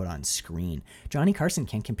ever put on screen. Johnny Carson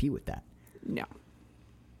can't compete with that. No.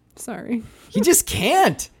 Sorry. He just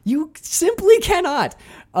can't. You simply cannot.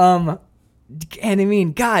 And I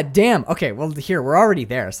mean, goddamn. Okay, well, here, we're already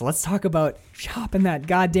there. So let's talk about chopping that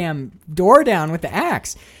goddamn door down with the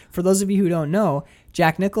axe. For those of you who don't know,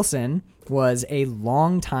 Jack Nicholson was a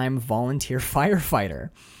longtime volunteer firefighter.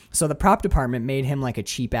 So the prop department made him like a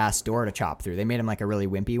cheap-ass door to chop through. They made him like a really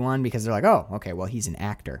wimpy one because they're like, oh, okay, well, he's an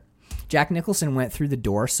actor. Jack Nicholson went through the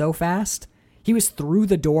door so fast. He was through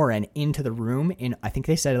the door and into the room in, I think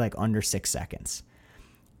they said, like under 6 seconds.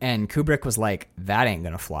 And Kubrick was like, that ain't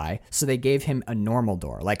going to fly. So they gave him a normal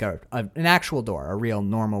door, like an actual door, a real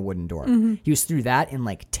normal wooden door. He was through that in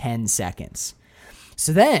like 10 seconds.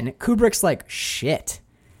 So then Kubrick's like, shit,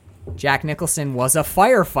 Jack Nicholson was a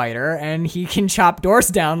firefighter and he can chop doors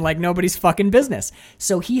down like nobody's fucking business.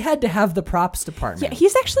 So he had to have the props department. Yeah,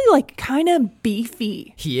 he's actually like kind of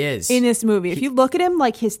beefy. He is. In this movie. If you look at him,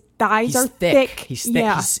 like his thighs are thick. He's thick.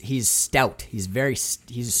 Yeah. He's stout. He's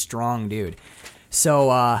a strong dude.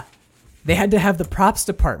 So they had to have the props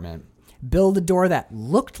department build a door that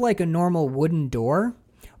looked like a normal wooden door,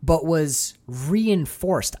 but was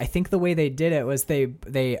reinforced. I think the way they did it was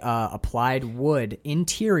they applied wood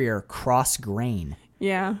interior cross grain.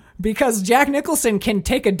 Yeah. Because Jack Nicholson can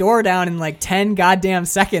take a door down in like 10 goddamn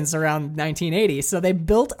seconds around 1980. So they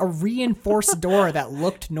built a reinforced door that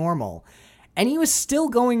looked normal. And he was still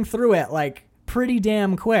going through it like pretty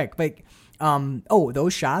damn quick. But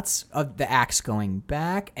those shots of the axe going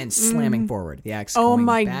back and slamming forward. The axe going back. Oh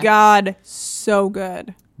my God. So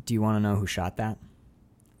good. Do you want to know who shot that?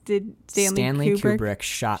 Did Stanley Kubrick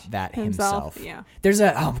shot that himself. Yeah. There's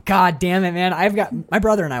God damn it, man. My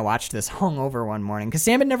brother and I watched this hungover one morning because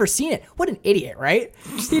Sam had never seen it. What an idiot, right?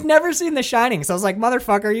 He'd never seen The Shining. So I was like,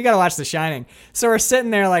 motherfucker, you got to watch The Shining. So we're sitting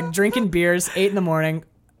there like drinking beers, 8 a.m,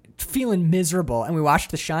 feeling miserable. And we watched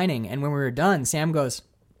The Shining. And when we were done, Sam goes,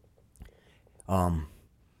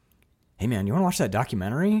 hey man, you want to watch that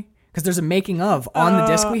documentary? Because there's a making of on the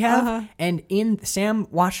disc we have, and Sam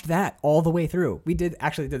watched that all the way through. We did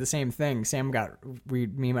the same thing. Me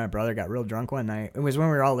and my brother got real drunk one night. It was when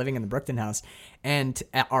we were all living in the Brookton house, and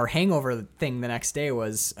our hangover thing the next day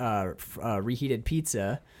was reheated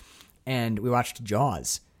pizza, and we watched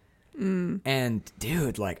Jaws. And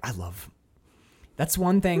dude, like that's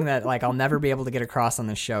one thing that like I'll never be able to get across on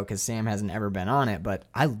this show because Sam hasn't ever been on it. But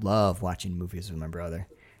I love watching movies with my brother.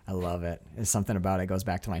 I love it. There's something about it goes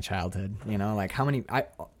back to my childhood. You know, like I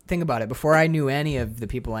think about it. Before I knew any of the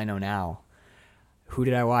people I know now, who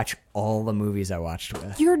did I watch all the movies I watched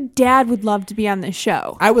with? Your dad would love to be on this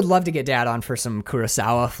show. I would love to get Dad on for some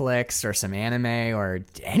Kurosawa flicks or some anime or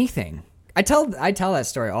anything. I tell that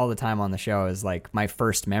story all the time on the show. Is like my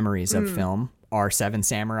first memories of film are Seven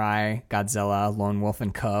Samurai, Godzilla, Lone Wolf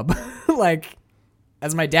and Cub. Like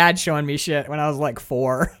as my dad showing me shit when I was like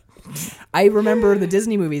 4. I remember the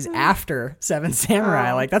Disney movies after Seven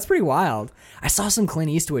Samurai. Like, that's pretty wild. I saw some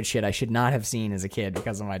Clint Eastwood shit I should not have seen as a kid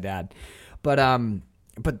because of my dad. But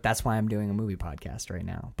that's why I'm doing a movie podcast right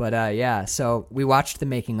now. But yeah, so we watched the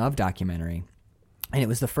making of documentary. And it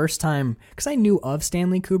was the first time, because I knew of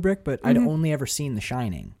Stanley Kubrick, but I'd only ever seen The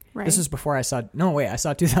Shining. Right. This was before I saw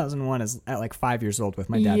 2001 at like 5 years old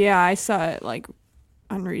with my dad. Yeah, I saw it like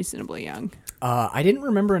unreasonably young. I didn't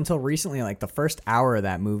remember until recently, like the first hour of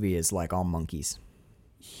that movie is like all monkeys.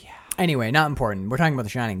 Yeah. Anyway, not important. We're talking about The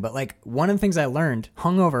Shining. But like one of the things I learned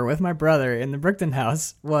hungover with my brother in the Brookton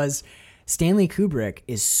house was Stanley Kubrick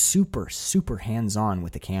is super, super hands-on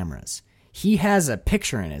with the cameras. He has a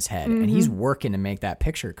picture in his head and he's working to make that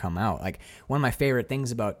picture come out. Like one of my favorite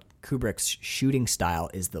things about Kubrick's shooting style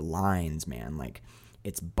is the lines, man. Like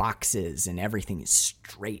it's boxes and everything is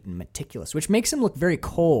straight and meticulous, which makes him look very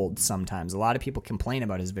cold sometimes. A lot of people complain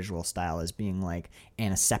about his visual style as being like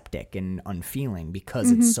antiseptic and unfeeling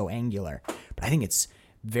because it's so angular. But I think it's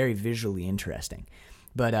very visually interesting.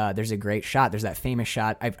 But there's a great shot. There's that famous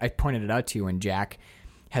shot. I pointed it out to you when Jack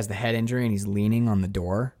has the head injury and he's leaning on the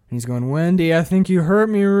door. And he's going, Wendy, I think you hurt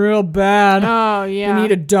me real bad. Oh, yeah. You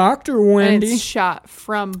need a doctor, Wendy. And it's shot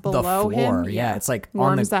from below the floor. him. Yeah, it's like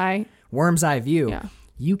Worm's eye. Worm's eye view. Yeah.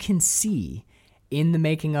 You can see in the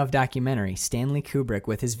making of documentary, Stanley Kubrick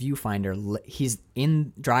with his viewfinder, he's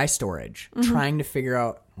in dry storage trying to figure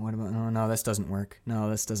out, no, this doesn't work. No,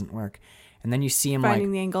 this doesn't work. And then you see him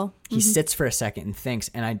finding the angle. He sits for a second and thinks,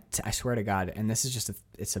 and I swear to God, and this is just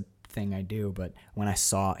it's a thing I do, but when I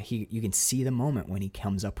saw you can see the moment when he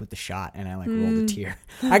comes up with the shot, and I like rolled a tear.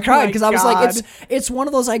 I cried because I was like, it's one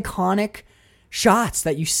of those iconic shots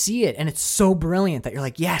that you see it and it's so brilliant that you're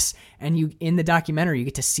like, yes. And you in the documentary you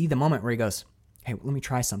get to see the moment where he goes, hey, let me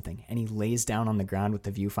try something, and he lays down on the ground with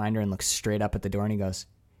the viewfinder and looks straight up at the door and he goes,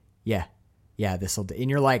 yeah, this'll do. And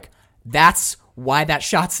you're like, that's why that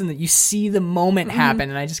shot's in you see the moment happen.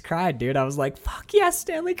 And I just cried, dude. I was like, fuck yes,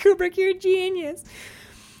 Stanley Kubrick, you're a genius.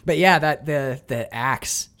 But yeah, that the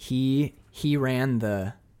axe, he ran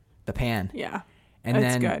the pan. Yeah. And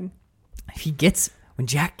that's then good. When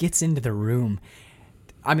Jack gets into the room,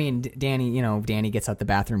 I mean, Danny gets out the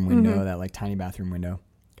bathroom window, that like tiny bathroom window.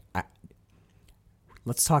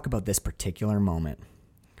 Let's talk about this particular moment.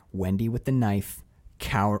 Wendy with the knife,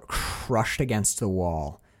 crushed against the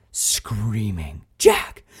wall, screaming,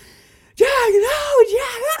 Jack, no,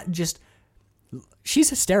 Jack. Just, she's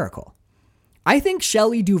hysterical. I think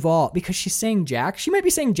Shelley Duvall, because she's saying Jack, she might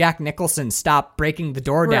be saying Jack Nicholson, stop breaking the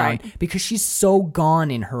door down, because she's so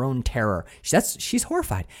gone in her own terror. She's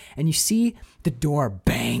horrified. And you see the door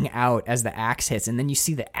bang out as the axe hits, and then you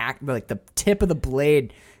see the tip of the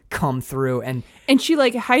blade come through, and she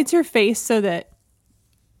like hides her face so that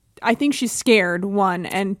I think she's scared, one,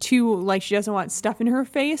 and two, like she doesn't want stuff in her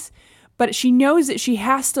face, but she knows that she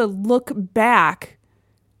has to look back.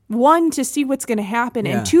 One, to see what's going to happen,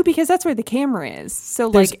 and two, because that's where the camera is. So,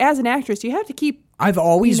 like, as an actress, you have to keep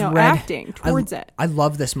acting towards it. I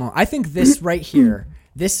love this moment. I think this right here,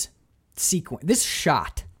 this sequence, this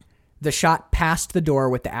shot, the shot past the door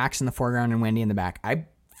with the axe in the foreground and Wendy in the back, I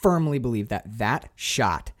firmly believe that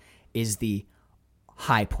shot is the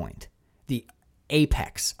high point, the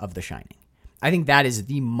apex of The Shining. I think that is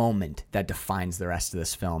the moment that defines the rest of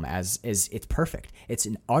this film as it's perfect. It's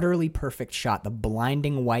an utterly perfect shot. The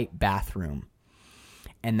blinding white bathroom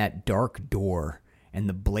and that dark door and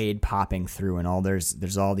the blade popping through, and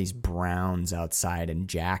there's all these browns outside, and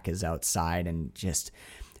Jack is outside, and just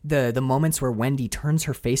the moments where Wendy turns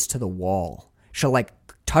her face to the wall. She'll like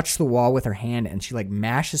touch the wall with her hand, and she like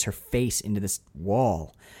mashes her face into this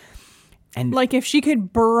wall. And like if she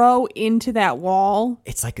could burrow into that wall.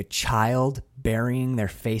 It's like a child burying their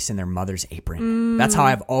face in their mother's apron. That's how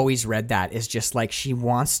I've always read that, is just like she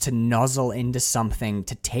wants to nuzzle into something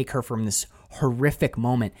to take her from this horrific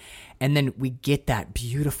moment. And then we get that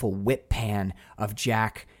beautiful whip pan of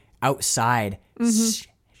Jack outside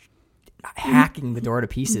hacking the door to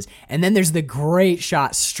pieces. And then there's the great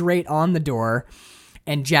shot straight on the door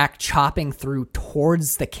and Jack chopping through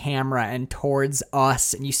towards the camera and towards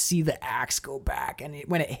us, and you see the axe go back, and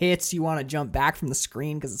when it hits, you want to jump back from the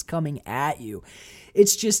screen because it's coming at you.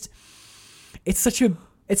 It's just, it's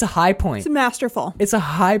a high point. It's masterful. It's a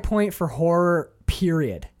high point for horror,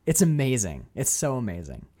 period. It's amazing. It's so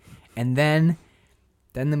amazing. And then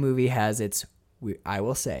the movie has I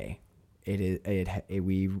will say,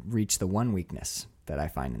 we reach the one weakness that I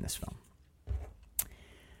find in this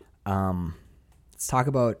film. Let's talk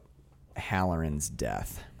about Halloran's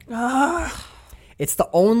death. It's the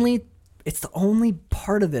only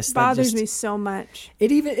part of this that bothers me so much.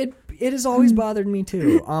 It has always bothered me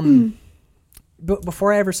too. But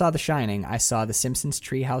before I ever saw The Shining, I saw the Simpsons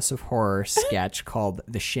Treehouse of Horror sketch called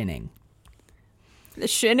The Shinning. The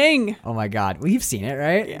Shinning. Oh my God. Well, you've seen it,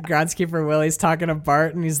 right? Yeah. Groundskeeper Willie's talking to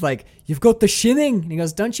Bart, and he's like, "You've got The Shinning." And he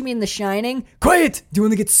goes, "Don't you mean The Shining?" "Quiet! Do you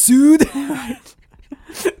want to get sued?"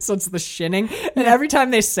 So it's The Shinning. And every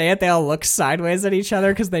time they say it, they all look sideways at each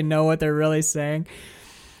other because they know what they're really saying.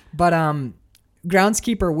 But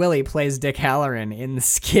Groundskeeper Willie plays Dick Halloran in the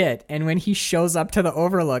skit, and when he shows up to the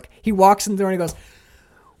Overlook, he walks in the door and he goes,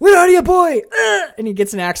 "What are you, boy?" And he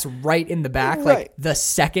gets an axe right in the back, like the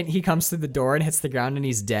second he comes through the door and hits the ground, and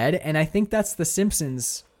he's dead. And I think that's The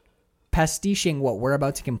Simpsons pastiching what we're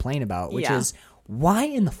about to complain about, which is, why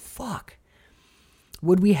in the fuck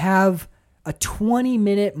would we have a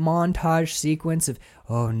 20-minute montage sequence of,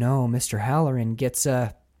 oh no, Mr. Halloran gets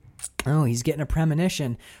he's getting a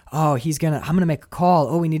premonition. I'm gonna make a call.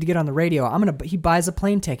 Oh, we need to get on the radio. He buys a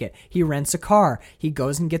plane ticket. He rents a car. He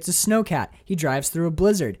goes and gets a snowcat. He drives through a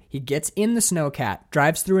blizzard. He gets in the snowcat,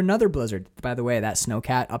 drives through another blizzard. By the way, that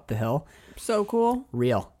snowcat up the hill. So cool.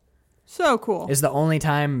 Real. So cool. Is the only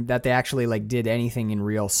time that they actually like did anything in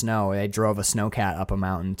real snow. They drove a snowcat up a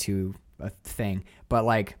mountain to a thing. But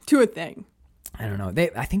like to a thing. I don't know.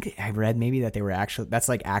 I think I read maybe that they were that's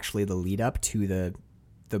like actually the lead up to the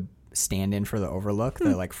stand-in for the Overlook,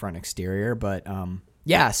 the like front exterior. But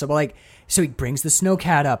so he brings the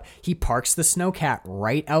snowcat up. He parks the snowcat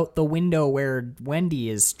right out the window where Wendy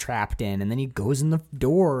is trapped in, and then he goes in the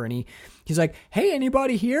door and he's like, "Hey,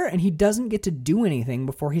 anybody here?" And he doesn't get to do anything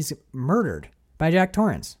before he's murdered by Jack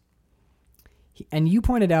Torrance. And you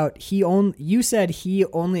pointed out you said he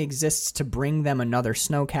only exists to bring them another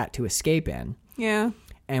snowcat to escape in. Yeah.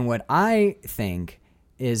 And what I think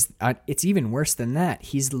is it's even worse than that.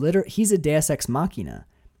 He's a Deus Ex Machina.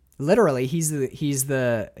 Literally, he's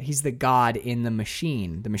the god in the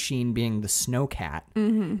machine being the snowcat.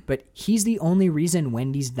 Mm-hmm. But he's the only reason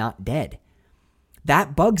Wendy's not dead.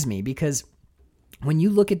 That bugs me because when you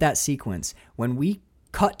look at that sequence, when we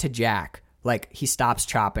cut to Jack, like he stops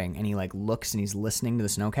chopping and he like looks and he's listening to the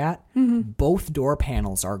snowcat, both door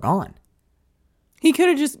panels are gone. He could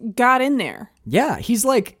have just got in there. Yeah, he's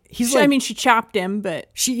like. I mean, she chopped him,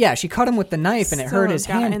 but she cut him with the knife and it hurt his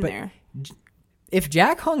hand. But there. If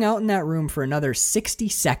Jack hung out in that room for another 60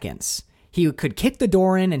 seconds, he could kick the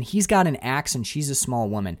door in, and he's got an axe, and she's a small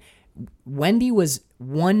woman. Wendy was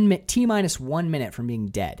T-minus 1 minute from being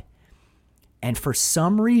dead. And for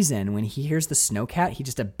some reason, when he hears the snowcat, he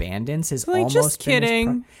just abandons his like, almost just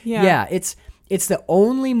kidding. finished Yeah. It's the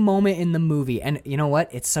only moment in the movie. And you know what?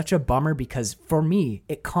 It's such a bummer because for me,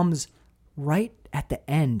 it comes right at the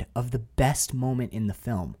end of the best moment in the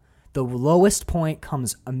film. The lowest point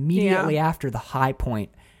comes immediately after the high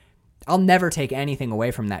point. I'll never take anything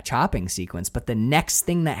away from that chopping sequence, but the next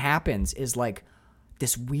thing that happens is like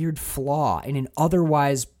this weird flaw in an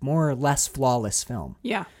otherwise more or less flawless film.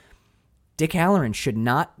 Yeah. Dick Hallorann should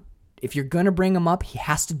not, if you're going to bring him up, he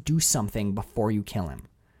has to do something before you kill him.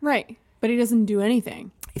 Right. But he doesn't do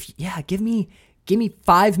anything. Give me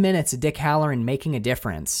 5 minutes of Dick Hallorann making a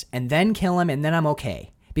difference and then kill him and then I'm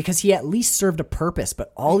okay. Because he at least served a purpose,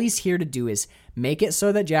 but all he's here to do is make it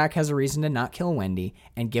so that Jack has a reason to not kill Wendy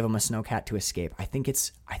and give him a snowcat to escape. I think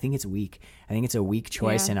it's weak. I think it's a weak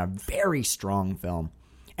choice in a very strong film.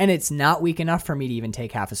 And it's not weak enough for me to even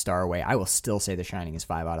take half a star away. I will still say The Shining is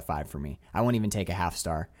 5 out of 5 for me. I won't even take a half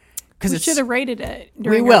star. We should have rated it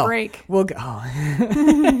during our break. We'll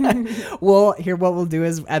here. What we'll do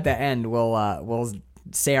is at the end we'll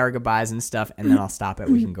say our goodbyes and stuff, and then I'll stop it.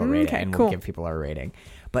 We can go rate it, and we'll give people our rating.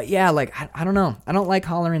 But yeah, like I don't know. I don't like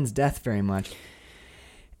Hallorann's death very much.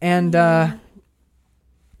 And but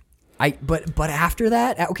after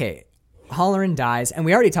that, okay, Hallorann dies, and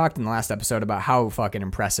we already talked in the last episode about how fucking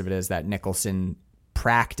impressive it is that Nicholson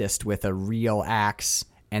practiced with a real axe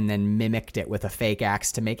and then mimicked it with a fake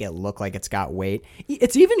axe to make it look like it's got weight.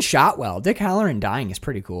 It's even shot well. Dick Hallorann dying is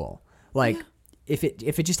pretty cool. Like if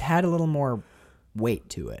it just had a little more weight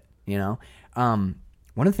to it, you know?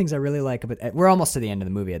 One of the things I really like about, we're almost to the end of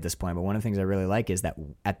the movie at this point, but one of the things I really like is that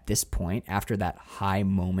at this point, after that high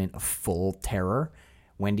moment of full terror,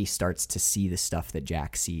 Wendy starts to see the stuff that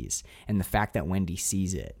Jack sees. And the fact that Wendy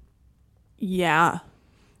sees it. Yeah.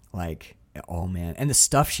 Like, oh man. And the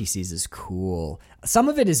stuff she sees is cool. Some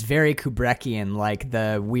of it is very Kubrickian, like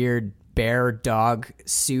the weird bear dog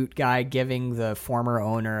suit guy giving the former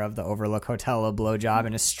owner of the Overlook Hotel a blowjob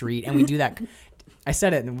in a street. And we do that. I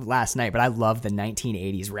said it last night, but I love the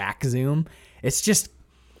 1980s rack zoom. It's a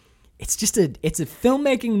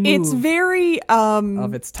filmmaking move. It's very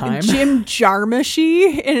of its time. Jim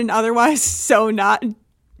Jarmushy and otherwise so not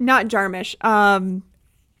Jarmusch.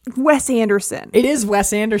 Wes Anderson. It is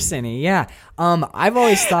Wes Anderson-y, yeah. I've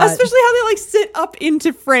always thought, especially how they like sit up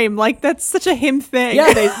into frame, like that's such a him thing.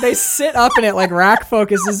 Yeah, they sit up and it like rack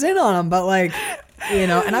focuses in on them, but like, you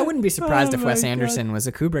know, and I wouldn't be surprised if Wes Anderson was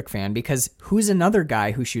a Kubrick fan, because who's another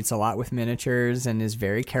guy who shoots a lot with miniatures and is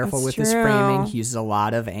very careful with his framing. He uses a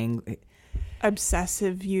lot of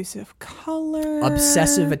obsessive use of color,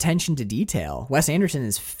 obsessive attention to detail. Wes Anderson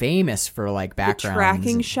is famous for like backgrounds, the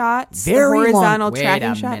tracking shots, very horizontal long,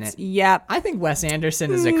 tracking shots. Minute. Yep. I think Wes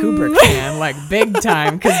Anderson is a Kubrick fan, like big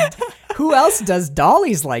time, because who else does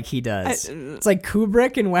dollies like he does? It's like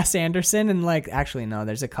Kubrick and Wes Anderson, and like actually no,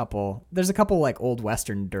 there's a couple like old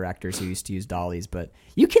Western directors who used to use dollies, but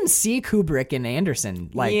you can see Kubrick and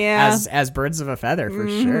Anderson like as birds of a feather for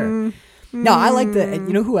sure. No, I like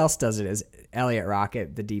you know who else does it is Elliot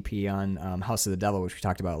Rocket, the DP on House of the Devil, which we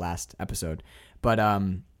talked about last episode. But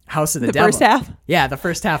House of the Devil. The first half? Yeah, the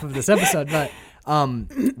first half of this episode. But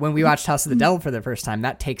when we watched House of the Devil for the first time,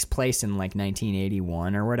 that takes place in like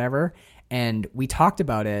 1981 or whatever. And we talked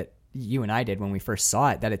about it, you and I did when we first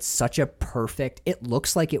saw it, that it's such a perfect, it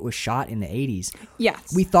looks like it was shot in the 80s.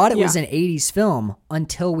 Yes. We thought it was an 80s film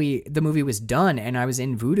until the movie was done and I was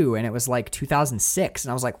in Vudu and it was like 2006.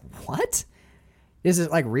 And I was like, what? Is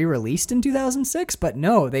it like re-released in 2006? But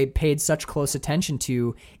no, they paid such close attention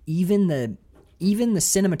to even the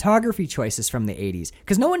cinematography choices from the 80s.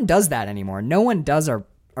 Because no one does that anymore. No one does a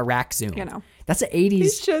rack zoom. You know. That's an 80s. They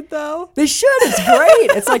should, though. They should. It's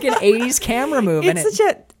great. It's like an 80s camera move. It's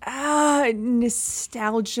such a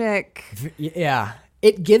nostalgic. Yeah.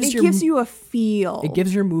 It gives you a feel. It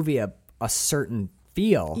gives your movie a certain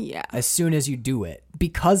feel as soon as you do it.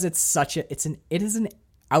 Because it's it is an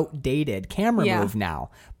outdated camera move now,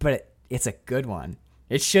 but it's a good one.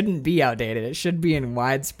 It shouldn't be outdated. It should be in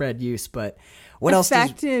widespread use. But what else?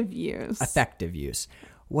 Effective use.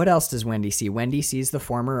 What else does Wendy see? Wendy sees the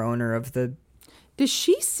former owner of the. Does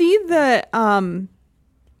she see the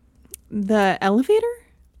elevator?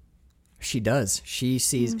 She does. She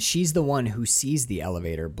sees. She's the one who sees the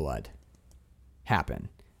elevator blood happen.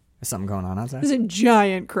 Is something going on outside? There's a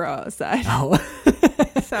giant crow outside. Oh.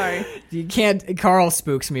 Sorry. You can't. Carl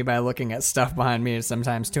spooks me by looking at stuff behind me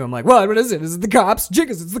sometimes too. I'm like, what is it? Is it the cops?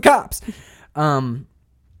 Jiggas, it's the cops.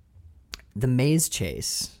 The maze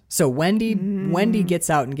chase. So Wendy gets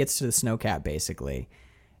out and gets to the snowcat basically.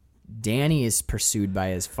 Danny is pursued by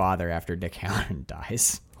his father after Dick Hallorann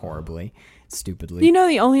dies horribly. stupidly. You know,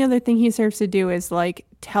 the only other thing he serves to do is like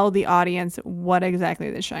tell the audience what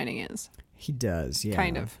exactly The Shining is. He does, yeah.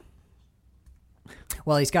 Kind of.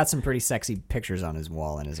 Well, he's got some pretty sexy pictures on his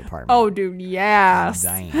wall in his apartment. Oh, dude, yes.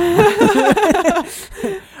 Damn.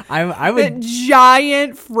 I would That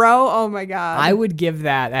giant fro. Oh my god. I would give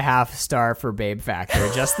that a half star for Babe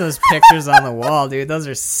Factor. Just those pictures on the wall, dude. Those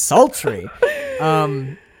are sultry.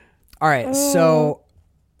 All right, so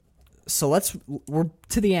we're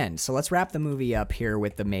to the end. So let's wrap the movie up here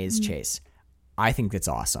with the maze chase. I think that's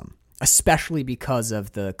awesome, especially because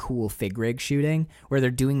of the cool fig rig shooting where they're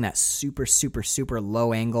doing that super, super, super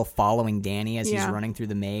low angle following Danny as he's running through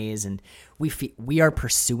the maze, and we are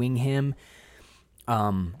pursuing him.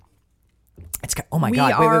 It's oh my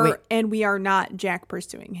god! Wait! And we are not Jack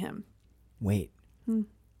pursuing him. Wait.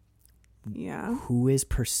 Yeah. Who is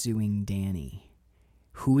pursuing Danny?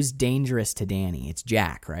 Who's dangerous to Danny? It's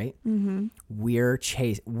Jack, right? Mm-hmm.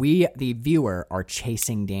 We, the viewer, are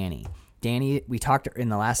chasing Danny. Danny, we talked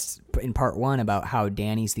in part 1 about how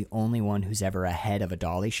Danny's the only one who's ever ahead of a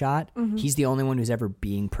dolly shot. Mm-hmm. He's the only one who's ever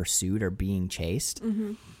being pursued or being chased.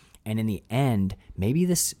 Mm-hmm. And in the end, maybe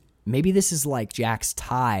this is like Jack's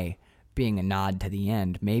tie being a nod to the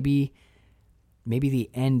end. Maybe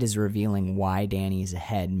the end is revealing why Danny's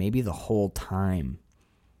ahead. Maybe the whole time,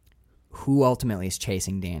 who ultimately is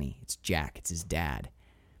chasing Danny? It's Jack. It's his dad.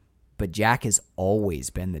 But Jack has always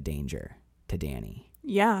been the danger to Danny.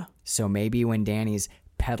 Yeah. So maybe when Danny's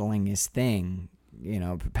pedaling his thing,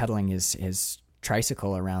 pedaling his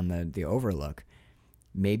tricycle around the overlook,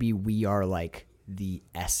 maybe we are like the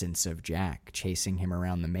essence of Jack chasing him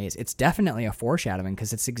around the maze. It's definitely a foreshadowing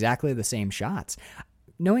because it's exactly the same shots.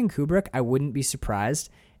 Knowing Kubrick, I wouldn't be surprised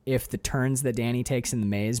if the turns that Danny takes in the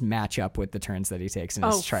maze match up with the turns that he takes in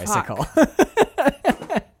his tricycle.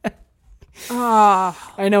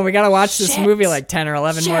 I know, we got to watch this movie like 10 or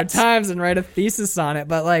 11 more times and write a thesis on it,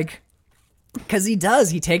 but like, because he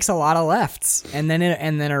takes a lot of lefts and then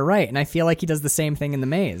a right, and I feel like he does the same thing in the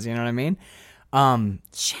maze, you know what I mean?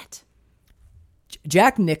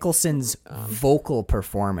 Jack Nicholson's vocal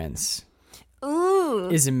performance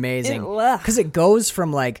is amazing because it goes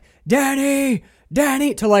from like Danny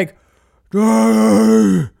to like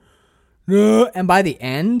Danny, and by the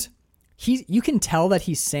end you can tell that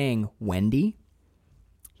he's saying Wendy.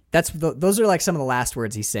 Those are like some of the last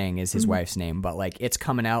words he's saying is his wife's name, but like it's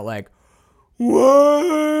coming out like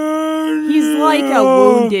Wendy. He's like a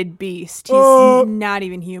wounded beast. He's not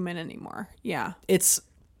even human anymore. Yeah.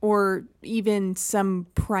 Or even some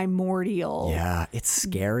primordial. Yeah, it's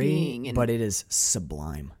scary, but it is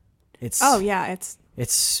sublime. It's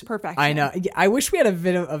perfect. I know. I wish we had a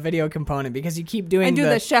video component because you keep doing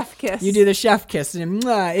the chef kiss. You do the chef kiss, and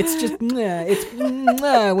it's just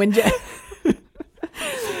when.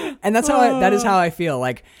 And that is how I feel.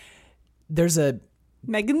 Like there's a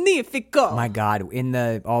Magnifico. My God, in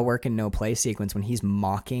the all work and no play sequence when he's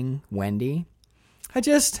mocking Wendy, I'm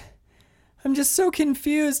just so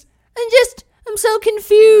confused. I'm so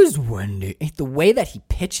confused, Wendy. The way that he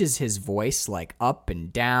pitches his voice like up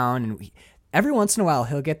and down, and every once in a while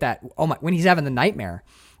he'll get that. Oh my! When he's having the nightmare,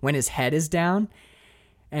 when his head is down,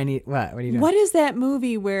 and what are you doing? What is that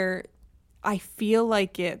movie where I feel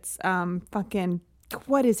like it's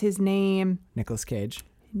what is his name? Nicolas Cage.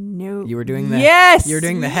 No, you were doing the yes. You were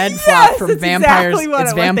doing the head flop from Vampires. Exactly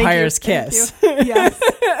it's Vampire's Kiss. Yes.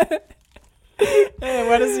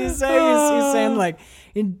 What does he say? He's saying like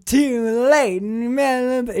too late,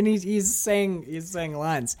 and he's saying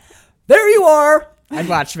lines. There you are. I'd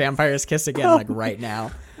watch Vampire's Kiss again like right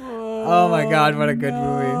now. Oh my God, what a good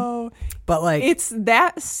movie! But like, it's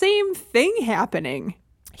that same thing happening.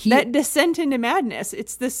 That descent into madness.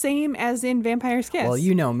 It's the same as in Vampire's Kiss. Well,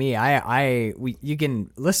 you know me. You can,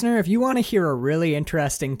 listener, if you want to hear a really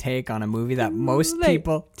interesting take on a movie that most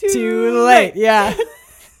people too late. Yeah.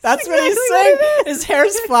 That's what he's saying. His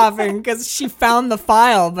hair's flopping because she found the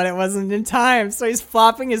file, but it wasn't in time. So he's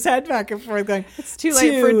flopping his head back and forth going, it's too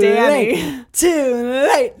late for Danny. Too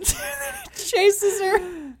late. Chases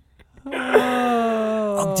her.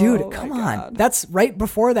 Oh, dude, come on. God. That's right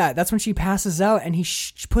before that. That's when she passes out and he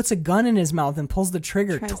puts a gun in his mouth and pulls the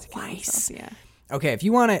trigger twice. Yeah. Okay, if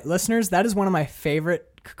you want it, listeners, that is one of my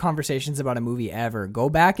favorite conversations about a movie ever. Go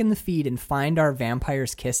back in the feed and find our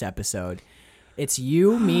Vampire's Kiss episode. It's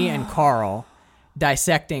you, me, and Carl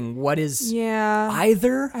dissecting what is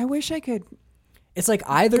either. I wish I could. It's like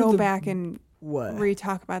either go back and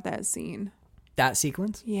re-talk about that scene. That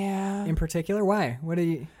sequence? Yeah. In particular? Why? What do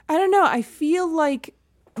you... I don't know. I feel like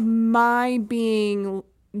my being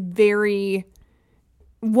very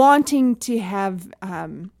wanting to have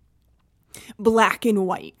black and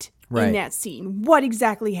white in that scene. What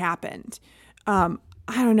exactly happened? I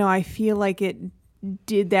don't know. I feel like it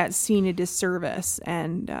did that scene a disservice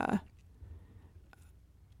and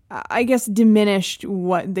I guess diminished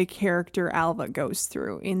what the character Alva goes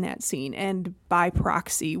through in that scene and by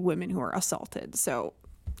proxy women who are assaulted. So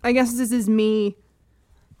I guess this is me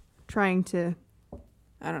trying to,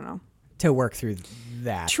 I don't know. To work through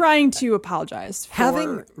that. Trying to apologize for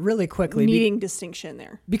having really quickly needing distinction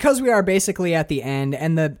there. Because we are basically at the end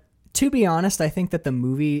and to be honest, I think that the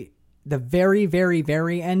movie, the very, very,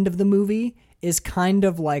 very end of the movie is kind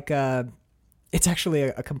of like it's actually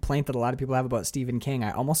a complaint that a lot of people have about Stephen King.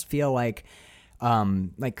 I almost feel like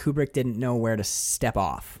Kubrick didn't know where to step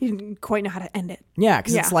off. He didn't quite know how to end it. Yeah,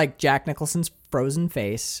 because it's like Jack Nicholson's frozen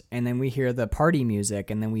face, and then we hear the party music,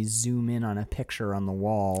 and then we zoom in on a picture on the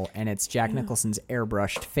wall, and it's Jack Nicholson's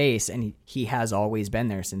airbrushed face, and he has always been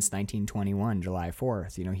there since 1921, July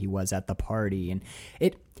 4th. You know, he was at the party, and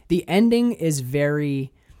the ending is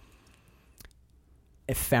very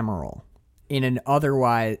ephemeral. In an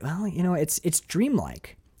otherwise, well, you know, it's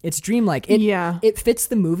dreamlike. It's dreamlike. It fits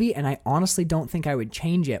the movie, and I honestly don't think I would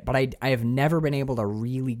change it, but I have never been able to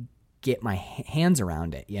really get my hands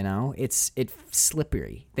around it, you know? It's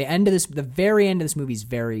slippery. The very end of this movie is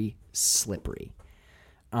very slippery.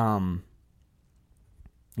 You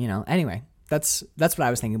know, anyway, that's what I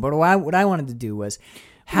was thinking. But what I wanted to do was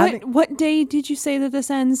what day did you say that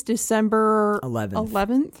this ends? December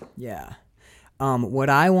 11th? Yeah. What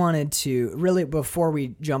I wanted to really, before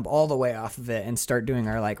we jump all the way off of it and start doing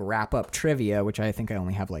our like wrap up trivia, which I think I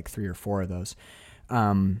only have like 3 or 4 of those,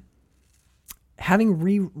 having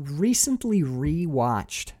recently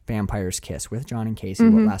rewatched Vampire's Kiss with John and Casey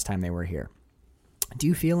last time they were here, do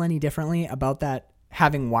you feel any differently about that,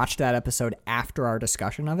 having watched that episode after our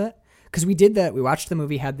discussion of it? Because we did that, we watched the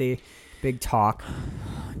movie, had the big talk,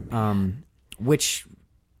 which...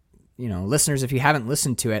 You know, listeners, if you haven't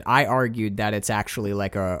listened to it, I argued that it's actually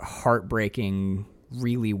like a heartbreaking,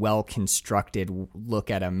 really well-constructed look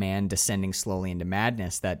at a man descending slowly into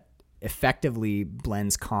madness that effectively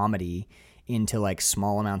blends comedy into like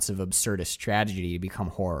small amounts of absurdist tragedy to become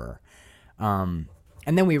horror. And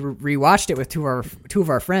then we rewatched it with two of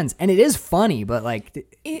our friends, and it is funny, but like...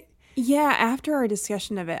 Yeah, after our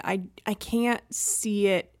discussion of it, I can't see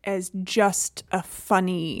it as just a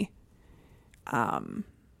funny...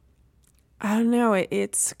 I don't know.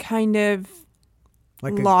 It's kind of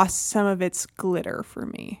like lost some of its glitter for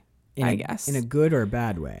me, I guess. In a good or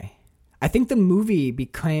bad way? I think the movie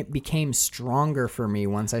became stronger for me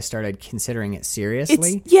once I started considering it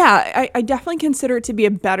seriously. I definitely consider it to be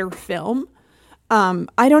a better film. I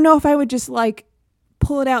don't know if I would just like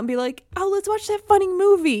pull it out and be like, oh, let's watch that funny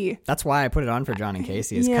movie. That's why I put it on for John and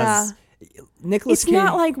Casey, is because Nicolas Cage... It's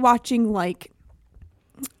not like watching like...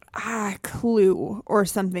 Clue or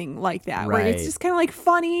something like that, right? Where it's just kind of like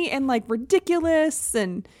funny and like ridiculous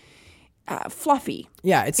and fluffy.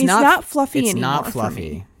 Yeah, it's not fluffy anymore. It's not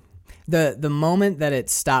fluffy. The moment that it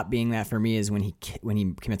stopped being that for me is when he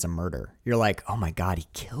commits a murder. You're like, oh my god, he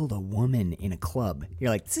killed a woman in a club. You're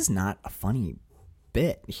like, this is not a funny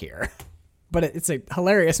bit here, but it's a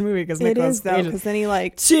hilarious movie because it is though, because then he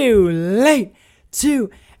like too late.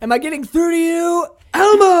 Am I getting through to you,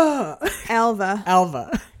 Alva?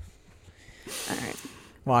 All right.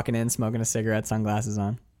 Walking in, smoking a cigarette, sunglasses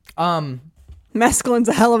on. Mescaline's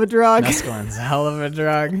a hell of a drug.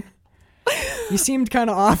 You seemed kind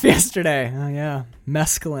of off yesterday. Oh, yeah.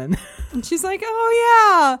 Mescaline. And she's like,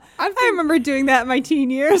 oh, yeah. I remember doing that in my teen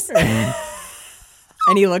years. And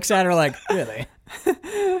he looks at her like, really?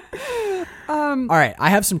 All right. I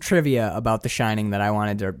have some trivia about The Shining that I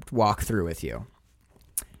wanted to walk through with you.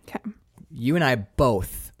 Okay. You and I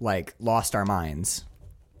both, like, lost our minds.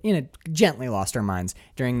 Gently lost our minds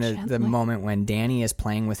during the moment when Danny is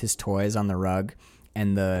playing with his toys on the rug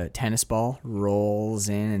and the tennis ball rolls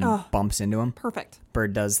in and bumps into him. Perfect.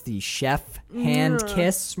 Bird does the chef hand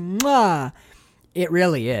kiss. Mwah! It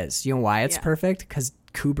really is. You know why it's perfect? Because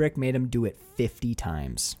Kubrick made him do it 50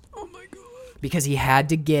 times. Oh my god. Because he had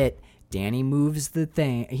to get... Danny moves the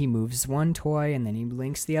thing. He moves one toy and then he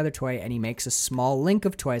links the other toy and he makes a small link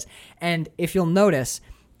of toys. And if you'll notice...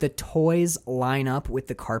 the toys line up with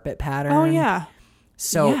the carpet pattern. Oh, yeah.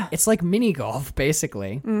 So it's like mini golf,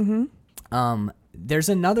 basically. Mm-hmm. There's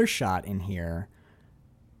another shot in here,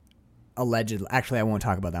 allegedly. Actually, I won't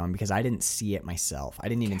talk about that one because I didn't see it myself. I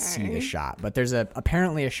didn't even see the shot. But there's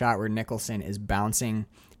apparently a shot where Nicholson is bouncing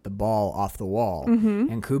the ball off the wall. Mm-hmm.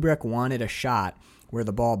 And Kubrick wanted a shot where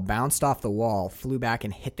the ball bounced off the wall, flew back,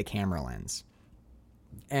 and hit the camera lens.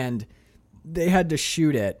 And they had to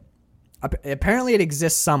shoot it. Apparently it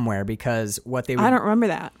exists somewhere because I don't remember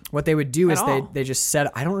that. What they would do is they just said,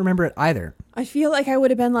 I don't remember it either. I feel like I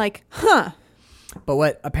would have been like, huh, But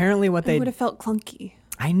what they would have felt clunky.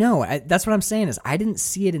 I know. That's what I'm saying is I didn't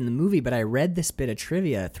see it in the movie, but I read this bit of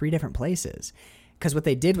trivia 3 different places. Because what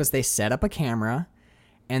they did was they set up a camera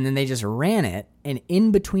and then they just ran it. And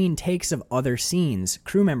in between takes of other scenes,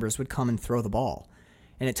 crew members would come and throw the ball.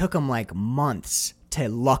 And it took them like months to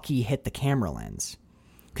lucky hit the camera lens.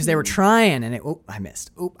 Because they were trying and I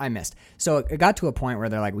missed. So it got to a point where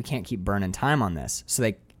they're like, we can't keep burning time on this. So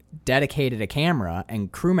they dedicated a camera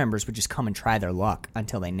and crew members would just come and try their luck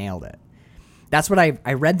until they nailed it. That's what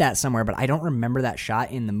I read that somewhere, but I don't remember that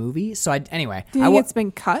shot in the movie. So anyway. Do you think it's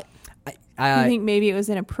been cut? Do you think maybe it was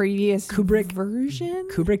in a previous version?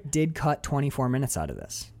 Kubrick did cut 24 minutes out of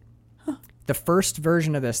this. Huh. The first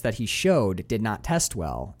version of this that he showed did not test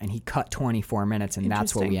well, and he cut 24 minutes, and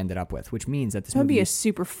that's what we ended up with, which means that this movie would be a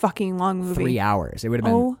super fucking long movie. 3 hours. It would have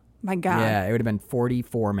been. Oh my God. Yeah, it would have been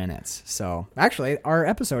 44 minutes. So actually, our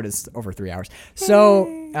episode is over 3 hours. So,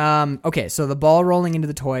 okay, so the ball rolling into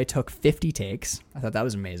the toy took 50 takes. I thought that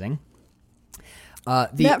was amazing.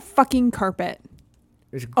 That fucking carpet.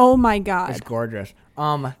 Oh my God. It's gorgeous.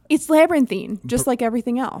 It's labyrinthine, just like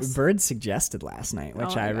everything else. Bird suggested last night,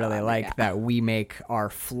 which I really like, that we make our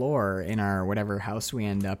floor in our whatever house we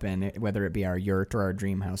end up in, whether it be our yurt or our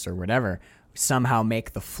dream house or whatever, somehow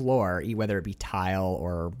make the floor, whether it be tile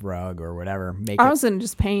or rug or whatever. I was going to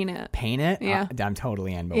just paint it. Paint it? Yeah. I'm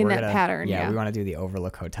totally in. But in that pattern, yeah. We want to do the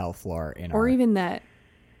Overlook Hotel floor. Or even that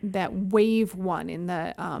wave one in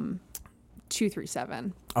the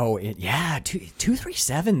 237. Oh,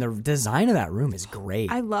 237. The design of that room is great.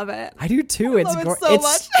 I love it. I do too. I love it so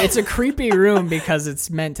much. It's a creepy room because it's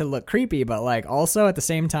meant to look creepy, but like also at the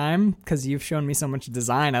same time, because you've shown me so much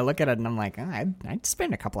design, I look at it and I'm like, I'd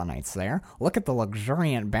spend a couple of nights there. Look at the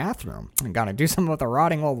luxuriant bathroom. I gotta do something with a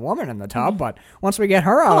rotting old woman in the tub, but once we get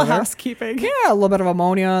her out of there, housekeeping. Yeah, a little bit of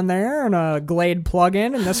ammonia in there and a Glade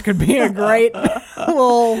plug-in, and this could be a great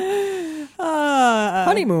little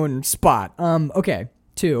honeymoon spot. Okay.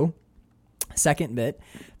 2, second bit.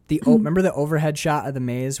 Remember the overhead shot of the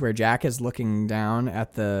maze where Jack is looking down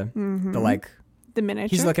at the miniature.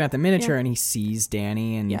 He's looking at the miniature and he sees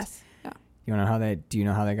Danny and yes. Yeah. Do you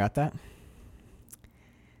know how they got that?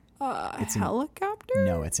 It's helicopter?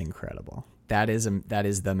 No, it's incredible. That is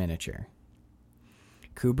the miniature.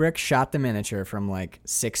 Kubrick shot the miniature from like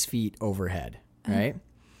 6 feet overhead, right?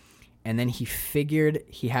 And then they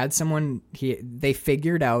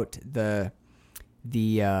figured out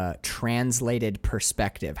the translated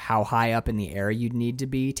perspective, how high up in the air you'd need to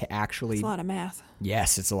be to actually... It's a lot of math.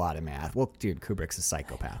 Yes, it's a lot of math. Well, dude, Kubrick's a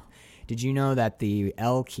psychopath. Did you know that the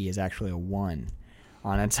L key is actually a 1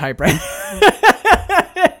 on a typewriter?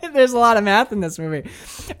 There's a lot of math in this movie.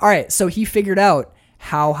 All right, so he figured out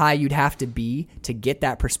how high you'd have to be to get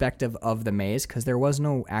that perspective of the maze, because there was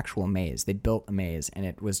no actual maze. They built a maze, and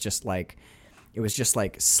it was just like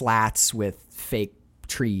slats with fake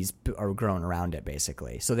trees are grown around it,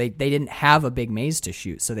 basically. So they didn't have a big maze to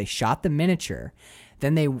shoot, so they shot the miniature.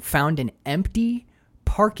 Then they found an empty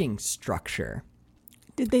parking structure.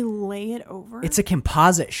 Did they lay it over? It's a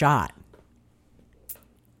composite shot.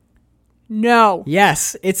 No.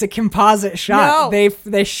 Yes, it's a composite shot. No.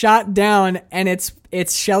 They shot down, and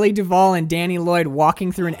it's Shelley Duvall and Danny Lloyd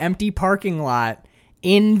walking through an empty parking lot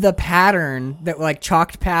in the pattern, that like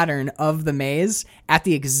chalked pattern of the maze at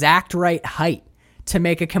the exact right height to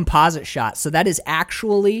make a composite shot. So that is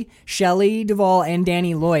actually Shelley Duvall and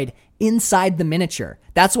Danny Lloyd inside the miniature.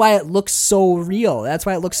 That's why it looks so real. That's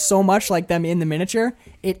why it looks so much like them in the miniature.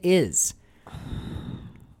 It is.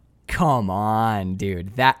 Come on,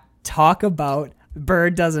 dude. Talk about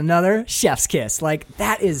Bird does another chef's kiss. Like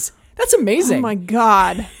that's amazing. Oh my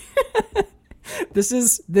God. This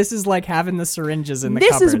is like having the syringes in the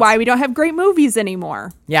This cupboards. is why we don't have great movies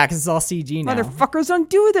anymore. Yeah, because it's all CG now. Motherfuckers don't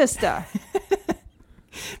do this stuff.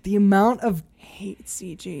 The amount of... hate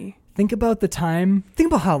CG. Think about the time. Think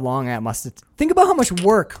about how long that must have... Think about how much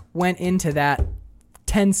work went into that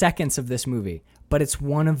 10 seconds of this movie. But it's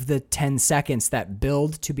one of the 10 seconds that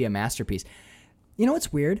build to be a masterpiece. You know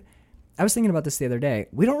what's weird? I was thinking about this the other day.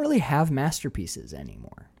 We don't really have masterpieces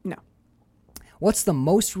anymore. No. What's the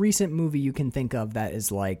most recent movie you can think of that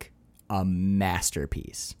is like a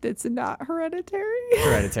masterpiece? It's not Hereditary.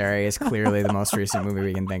 Hereditary is clearly the most recent movie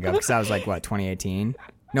we can think of, because that was like, what, 2018?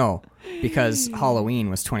 No, because Halloween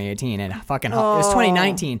was 2018 and fucking it was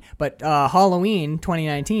 2019. But Halloween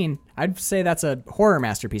 2019, I'd say that's a horror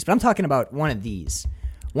masterpiece. But I'm talking about one of these,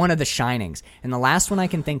 one of the Shinings. And the last one I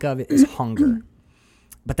can think of is Hunger.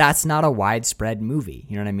 But that's not a widespread movie.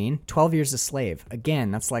 You know what I mean? 12 Years a Slave.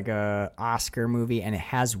 Again, that's like a Oscar movie, and it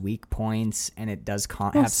has weak points, and it does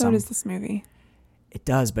have some... So does this movie. It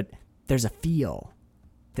does, but there's a feel.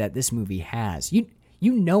 that this movie has. You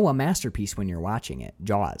know a masterpiece when you're watching it.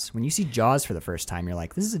 Jaws. When you see Jaws for the first time, you're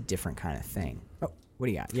like, this is a different kind of thing. Oh, what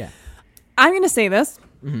do you got? Yeah. I'm going to say this.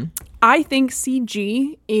 I think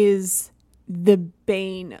CG is the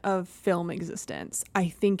bane of film existence. I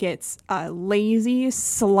think it's a lazy,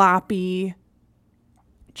 sloppy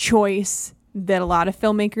choice that a lot of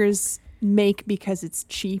filmmakers make because it's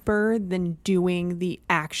cheaper than doing the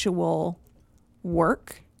actual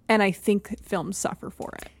work. And I think films suffer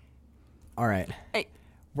for it. All right.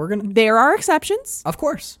 There are exceptions. Of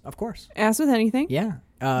course. As with anything. Yeah.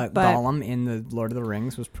 Gollum in the Lord of the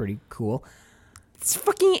Rings was pretty cool. It's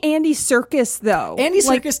fucking Andy Serkis, though. Andy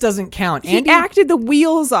Serkis doesn't count. He acted the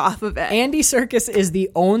wheels off of it. Andy Serkis is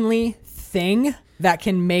the only thing that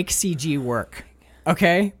can make CG work.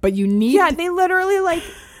 Okay? But you need... Yeah, they literally,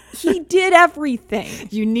 he did everything.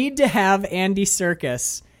 You need to have Andy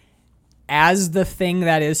Serkis as the thing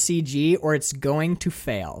that is CG, or it's going to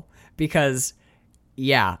fail. Because,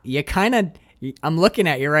 yeah, you kind of... I'm looking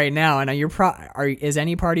at you right now, and is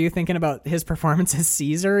any part of you thinking about his performance as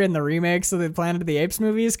Caesar in the remakes of the Planet of the Apes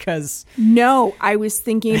movies? Because no, I was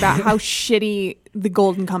thinking about how shitty the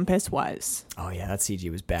Golden Compass was. Oh yeah, that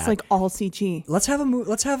CG was bad. It's all CG. Let's have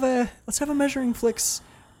a Measuring Flicks.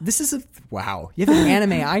 This is wow. You have an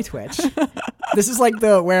anime eye twitch. This is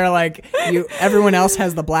where everyone else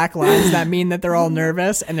has the black lines that mean that they're all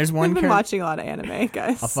nervous, and there's one. I've been watching a lot of anime,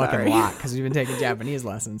 guys. A fucking lot, because we've been taking Japanese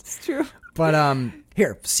lessons. It's true. But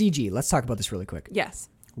here, CG. Let's talk about this really quick. Yes.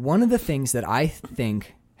 One of the things that I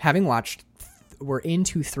think, having watched, we're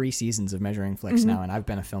into 3 seasons of Measuring Flicks now, and I've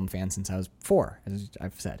been a film fan since I was 4, as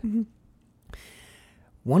I've said.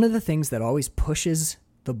 One of the things that always pushes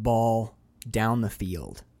the ball down the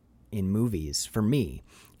field in movies, for me,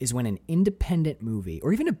 is when an independent movie,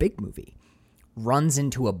 or even a big movie, runs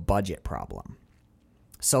into a budget problem.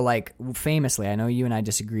 So, famously, I know you and I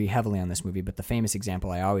disagree heavily on this movie, but the famous example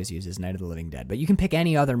I always use is Night of the Living Dead. But you can pick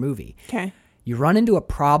any other movie. Okay. You run into a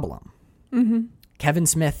problem. Kevin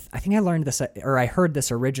Smith, I think I learned this, or I heard this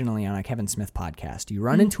originally on a Kevin Smith podcast. You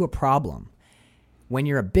run into a problem. When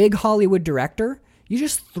you're a big Hollywood director, you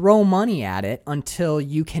just throw money at it until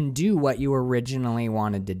you can do what you originally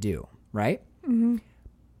wanted to do, right?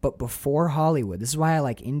 But before Hollywood, this is why I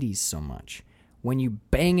like indies so much. When you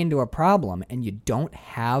bang into a problem and you don't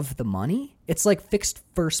have the money, it's like fixed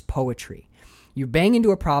verse poetry. You bang into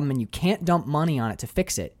a problem and you can't dump money on it to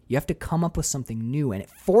fix it. You have to come up with something new, and it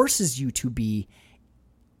forces you to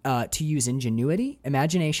use ingenuity,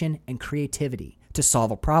 imagination, and creativity to solve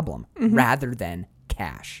a problem rather than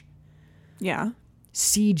cash. Yeah.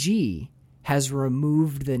 CG has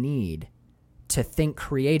removed the need to think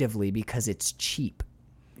creatively because it's cheap.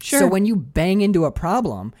 Sure. So when you bang into a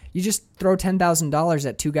problem, you just throw $10,000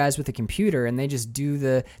 at 2 guys with a computer, and they just do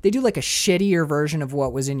a shittier version of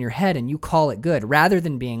what was in your head, and you call it good, rather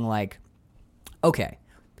than being like, okay,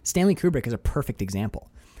 Stanley Kubrick is a perfect example.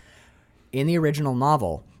 In the original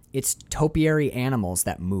novel, it's topiary animals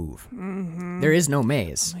that move. There is no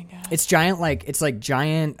maze. Oh my God. It's giant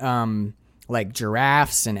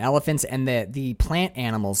giraffes and elephants, and the plant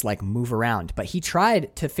animals move around. But he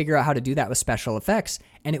tried to figure out how to do that with special effects,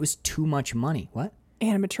 and it was too much money. What?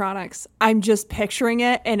 Animatronics. I'm just picturing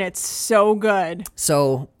it, and it's so good.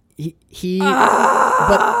 So but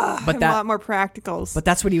I want more practicals. But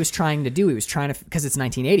that's what he was trying to do. He was trying to, because it's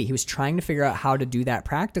 1980, he was trying to figure out how to do that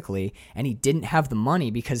practically, and he didn't have the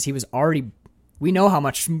money because he was already... We know how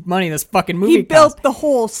much money this fucking movie cost. He built the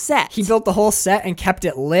whole set. He built the whole set and kept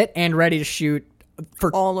it lit and ready to shoot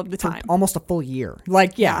for all of the time. Almost a full year.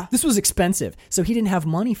 This was expensive. So he didn't have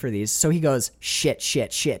money for these. So he goes,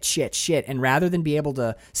 shit. And rather than be able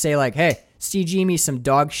to say hey, CG me some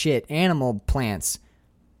dog shit animal plants,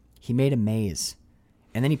 he made a maze.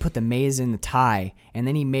 And then he put the maze in the tie. And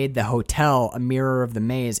then he made the hotel a mirror of the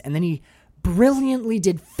maze. And then he brilliantly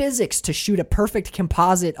did physics to shoot a perfect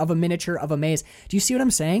composite of a miniature of a maze. Do you see what I'm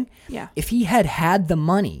saying? Yeah. If he had the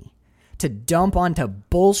money to dump onto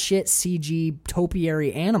bullshit CG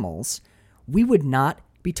topiary animals, we would not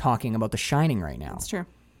be talking about The Shining right now. That's true.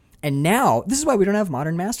 And now, this is why we don't have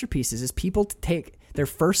modern masterpieces, is people take their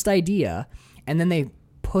first idea and then they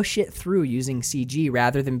push it through using CG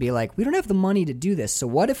rather than be like, we don't have the money to do this, so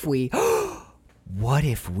what if we...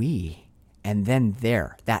 And then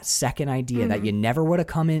that second idea that you never would have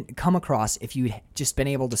come across if you'd just been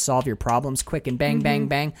able to solve your problems quick and bang, bang,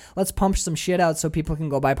 bang. Let's pump some shit out so people can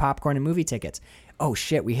go buy popcorn and movie tickets. Oh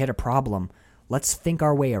shit, we hit a problem. Let's think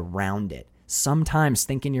our way around it. Sometimes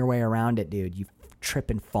thinking your way around it, dude, you trip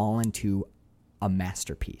and fall into a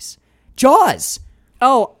masterpiece. Jaws!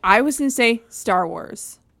 Oh, I was going to say Star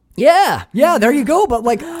Wars. Yeah, there you go. But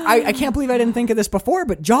like, I can't believe I didn't think of this before,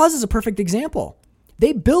 but Jaws is a perfect example.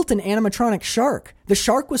 They built an animatronic shark. The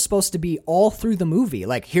shark was supposed to be all through the movie.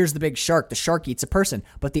 Like, here's the big shark. The shark eats a person.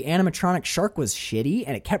 But the animatronic shark was shitty,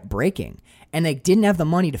 and it kept breaking. And they didn't have the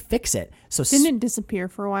money to fix it. So didn't it disappear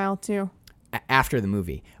for a while, too? After the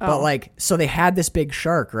movie. But like, so they had this big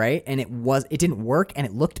shark, right? And it didn't work, and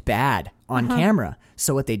it looked bad on camera.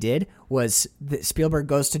 So what they did was Spielberg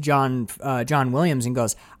goes to John Williams and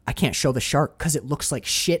goes, I can't show the shark because it looks like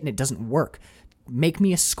shit and it doesn't work. Make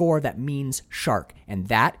me a score that means shark. And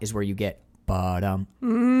that is where you get bottom.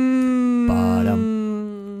 And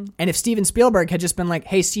if Steven Spielberg had just been like,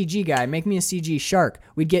 hey, CG guy, make me a CG shark,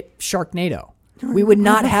 we'd get Sharknado. We would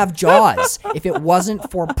not have Jaws if it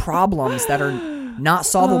wasn't for problems that are not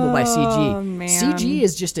solvable by CG. Man. CG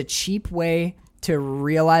is just a cheap way to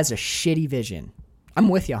realize a shitty vision. I'm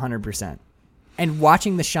with you 100%. And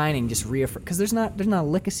watching The Shining just reaffirm, because there's not a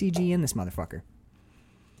lick of CG in this motherfucker.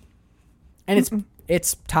 And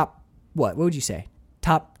it's top, what would you say?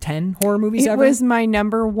 Top 10 horror movies ever? It was my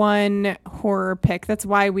number one horror pick. That's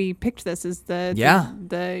why we picked this, is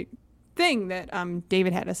the thing that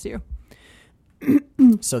David had us do.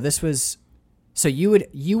 So this was, so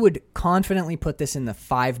you would confidently put this in the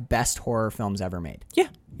 5 best horror films ever made. Yeah.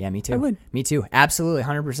 Yeah, me too. I would. Me too. Absolutely,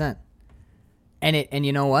 100%. And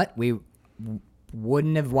you know what? We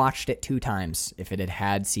wouldn't have watched it 2 times if it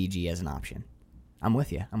had CG as an option. I'm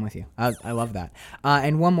with you. I love that.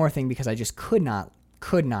 And one more thing, because I just could not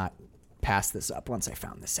pass this up once I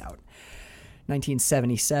found this out.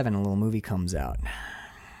 1977, a little movie comes out.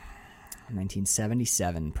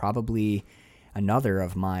 1977, probably another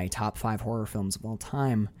of my top 5 horror films of all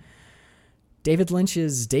time. David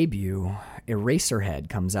Lynch's debut, Eraserhead,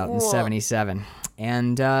 comes out in 77.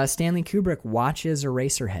 And Stanley Kubrick watches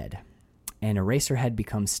Eraserhead. And Eraserhead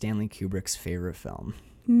becomes Stanley Kubrick's favorite film.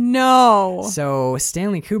 No. So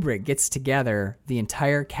Stanley Kubrick gets together the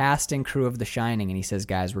entire cast and crew of The Shining, and he says,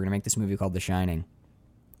 guys, we're going to make this movie called The Shining.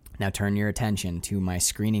 Now turn your attention to my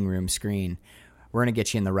screening room screen. We're going to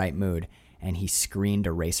get you in the right mood. And he screened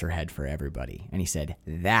Eraserhead for everybody. And he said,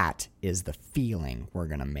 that is the feeling we're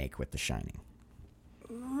going to make with The Shining.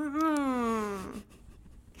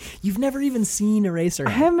 You've never even seen Eraserhead.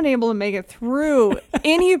 I haven't been able to make it through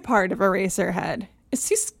any part of Eraserhead. It's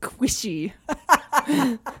too squishy.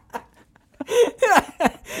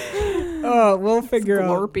 Oh, we'll figure out.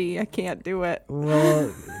 Glorpy. I can't do it.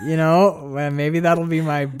 Well, maybe that'll be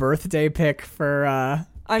my birthday pick for...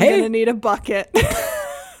 I'm going to need a bucket.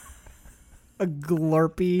 A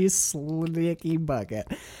glorpy, slicky bucket.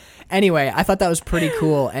 Anyway, I thought that was pretty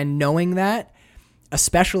cool. And knowing that,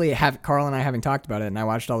 especially Carl and I having talked about it, and I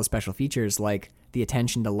watched all the special features, like the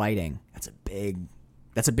attention to lighting. That's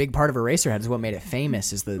a big part of Eraserhead. Is what made it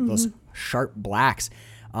famous. Is those sharp blacks.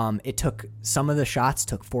 It took, some of the shots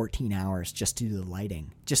took 14 hours just to do the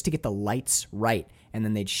lighting, just to get the lights right, and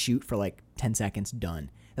then they'd shoot for like 10 seconds.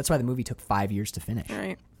 Done. That's why the movie took 5 years to finish.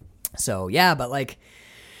 Right. So yeah, but like.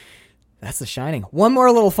 That's The Shining. One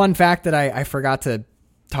more little fun fact that I forgot to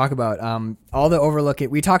talk about.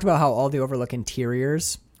 We talked about how all the Overlook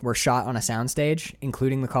interiors were shot on a soundstage,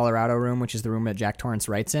 including the Colorado room, which is the room that Jack Torrance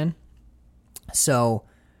writes in. So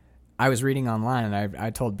I was reading online, and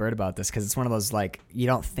I told Bert about this because it's one of those, like, you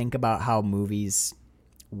don't think about how movies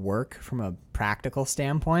work from a practical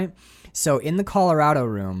standpoint. So in the Colorado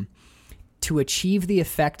room, to achieve the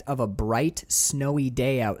effect of a bright, snowy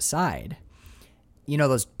day outside... You know,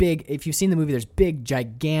 those big, if you've seen the movie, there's big,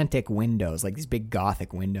 gigantic windows, like these big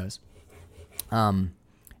Gothic windows.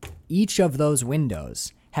 Each of those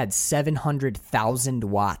windows had 700,000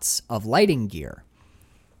 watts of lighting gear,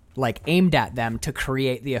 like aimed at them to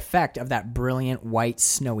create the effect of that brilliant white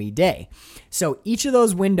snowy day. So each of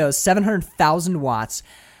those windows, 700,000 watts.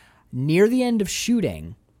 Near the end of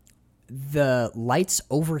shooting, the lights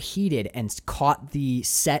overheated and caught the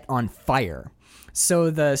set on fire. So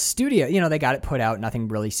the studio, they got it put out. Nothing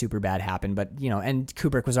really super bad happened, but, and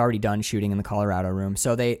Kubrick was already done shooting in the Colorado room.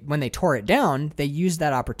 So when they tore it down, they used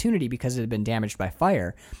that opportunity because it had been damaged by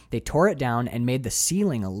fire. They tore it down and made the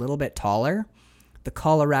ceiling a little bit taller. The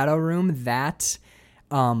Colorado room, that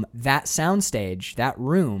soundstage, that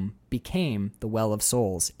room became the Well of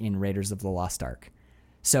Souls in Raiders of the Lost Ark.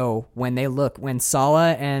 So when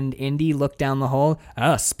Sala and Indy look down the hole,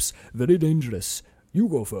 asps, very dangerous. You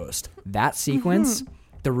go first. That sequence,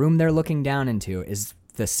 the room they're looking down into is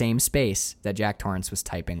the same space that Jack Torrance was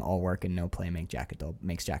typing "All work and no play makes Jack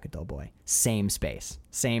a dull boy." Same space,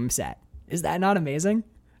 same set. Is that not amazing?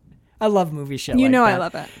 I love movie shit like that. I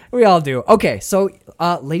love it. We all do. Okay, so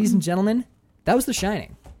ladies and gentlemen, that was The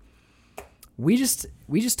Shining. we just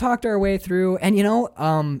talked our way through,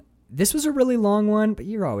 and this was a really long one, but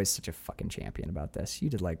you're always such a fucking champion about this. You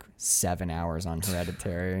did like 7 hours on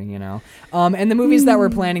Hereditary, and the movies that we're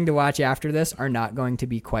planning to watch after this are not going to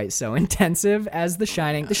be quite so intensive as The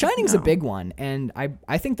Shining. The Shining's a big one, and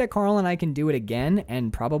I think that Carl and I can do it again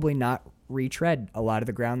and probably not retread a lot of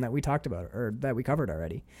the ground that we talked about or that we covered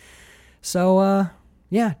already. So,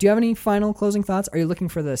 yeah. Do you have any final closing thoughts? Are you looking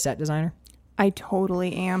for the set designer? I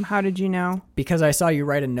totally am. How did you know? Because I saw you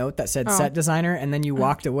write a note that said set designer, and then you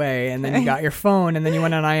walked away, and then you got your phone, and then you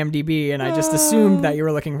went on IMDb, and I just assumed that you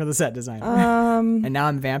were looking for the set designer. And now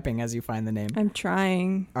I'm vamping as you find the name. I'm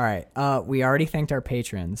trying. All right. We already thanked our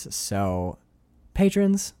patrons. So,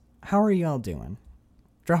 patrons, how are you all doing?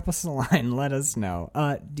 Drop us a line. Let us know.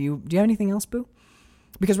 Do you have anything else, Boo?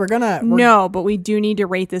 Because no, but we do need to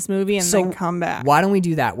rate this movie and then come back. Why don't we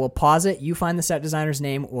do that? We'll pause it. You find the set designer's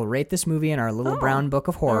name. We'll rate this movie in our little brown book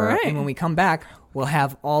of horror. Right. And when we come back, we'll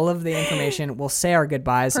have all of the information. We'll say our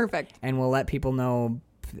goodbyes. Perfect. And we'll let people know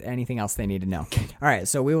anything else they need to know. All right.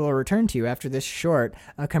 So we will return to you after this short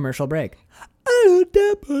commercial break.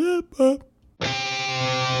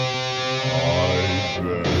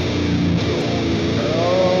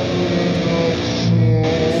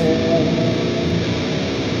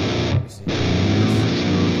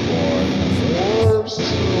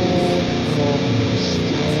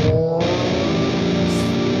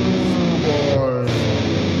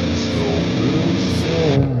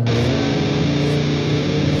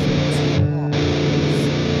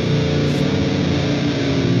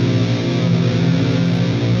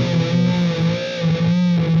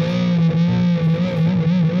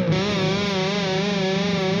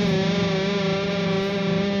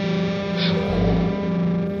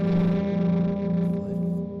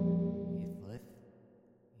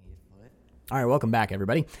 All right, welcome back,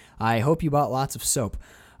 everybody. I hope you bought lots of soap,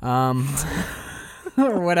 or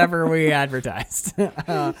whatever we advertised.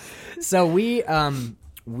 So we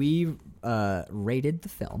rated the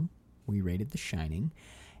film. We rated The Shining,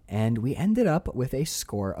 and we ended up with a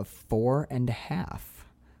score of 4.5,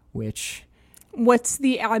 which... What's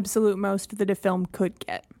the absolute most that a film could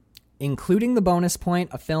get? Including the bonus point,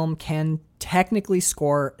 a film can technically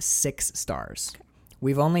score 6 stars. Okay.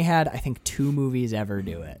 We've only had, I think, 2 movies ever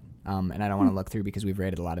do it. And I don't want to look through because we've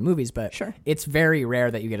rated a lot of movies, but sure. It's very rare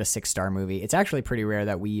that you get a 6-star movie. It's actually pretty rare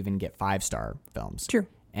that we even get 5-star films. True.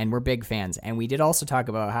 And we're big fans. And we did also talk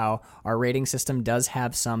about how our rating system does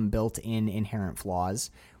have some built-in inherent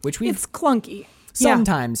flaws, which it's clunky.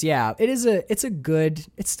 Sometimes, yeah. It's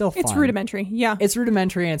still fun. It's rudimentary, yeah. It's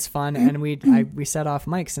rudimentary and it's fun. And we set off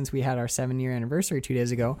Mike since we had our 7-year anniversary 2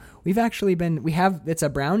 days ago. It's a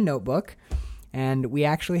brown notebook. And we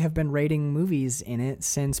actually have been rating movies in it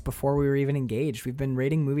since before we were even engaged. We've been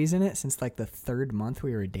rating movies in it since like the 3rd month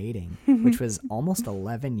we were dating, which was almost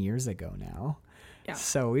 11 years ago now. Yeah.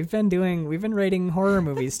 So we've been rating horror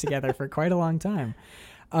movies together for quite a long time.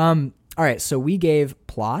 All right. So we gave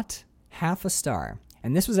Plot 0.5 star.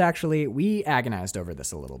 And this was actually, we agonized over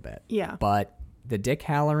this a little bit. Yeah. But the Dick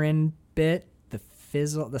Hallorann bit,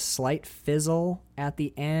 the slight fizzle at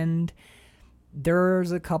the end,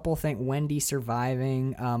 there's a couple things. Wendy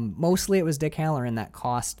surviving. Mostly it was Dick Hallorann that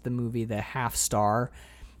cost the movie the 0.5 star.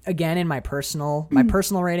 Again, in my personal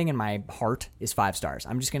rating in my heart is 5 stars.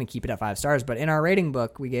 I'm just going to keep it at 5 stars. But in our rating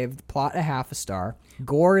book, we gave the Plot 0.5 star.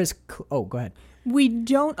 Gore is... go ahead. We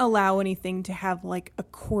don't allow anything to have like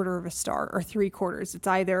 1/4 of a star or 3/4. It's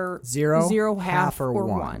either 0, half, or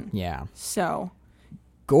 1. Yeah. So...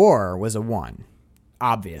 Gore was a 1.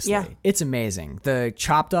 Obviously. Yeah. It's amazing. The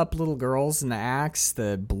chopped up little girls in the axe,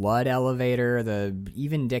 the blood elevator,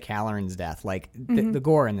 even Dick Hallorann's death. Like, the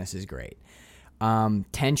gore in this is great.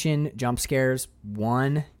 Tension, jump scares,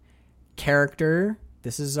 1. Character,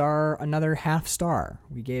 this is another 0.5 star.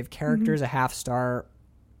 We gave characters a 0.5 star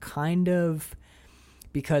kind of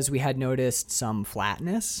because we had noticed some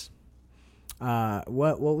flatness.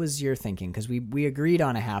 What was your thinking? Because we agreed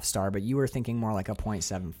on a 0.5 star, but you were thinking more like a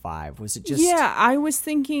 0.75. Was it just... Yeah, I was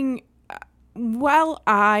thinking, well,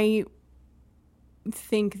 I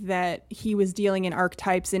think that he was dealing in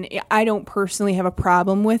archetypes, and I don't personally have a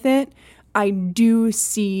problem with it. I do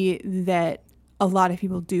see that a lot of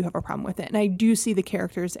people do have a problem with it, and I do see the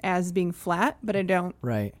characters as being flat, but I don't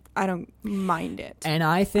mind it. And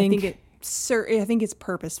I think it's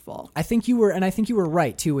purposeful. I think you were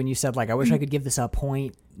right too when you said like I wish I could give this a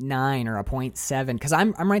 0.8 0.9 or a 0.7 because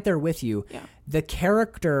I'm right there with you. Yeah. The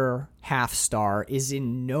character half star is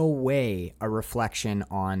in no way a reflection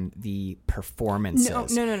on the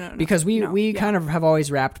performances. No. Because we Yeah. kind of have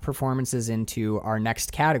always wrapped performances into our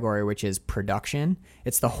next category, which is production.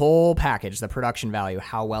 It's the whole package, the production value.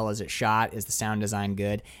 How well is it shot? Is the sound design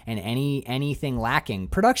good? And anything lacking.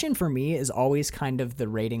 Production for me is always kind of the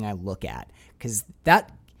rating I look at because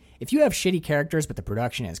if you have shitty characters but the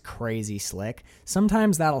production is crazy slick,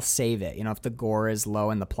 sometimes that'll save it. You know, if the gore is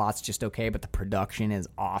low and the plot's just okay but the production is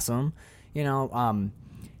awesome. You know,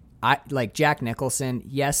 I like Jack Nicholson.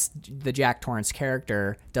 Yes, the Jack Torrance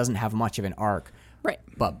character doesn't have much of an arc. Right.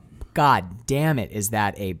 But god damn it, is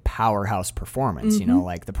that a powerhouse performance. You know,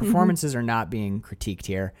 like the performances are not being critiqued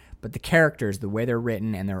here, but the characters, the way they're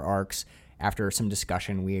written and their arcs, after some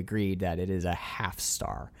discussion, we agreed that it is a half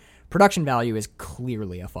star. Production value is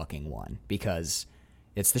clearly a fucking 1 because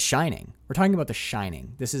it's The Shining. We're talking about The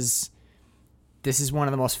Shining. This is one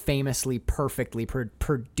of the most famously, perfectly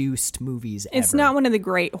produced movies ever. It's not one of the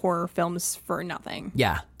great horror films for nothing.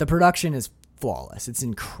 Yeah, the production is flawless. It's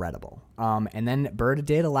incredible. And then Bird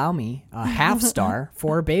did allow me a half star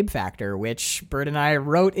for Babe Factor, which Bird and I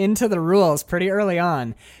wrote into the rules pretty early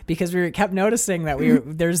on because we kept noticing that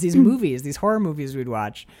there's these movies, these horror movies we'd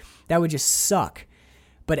watch that would just suck.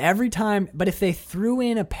 But if they threw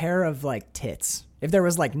in a pair of like tits, if there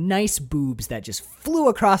was like nice boobs that just flew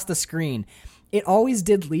across the screen, it always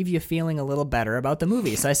did leave you feeling a little better about the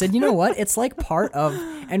movie. So I said, you know what? It's like part of,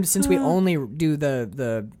 and since we only do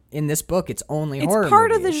in this book, it's only horror movies. It's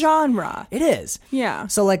part of the genre. It is. Yeah.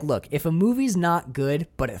 So like, look, if a movie's not good,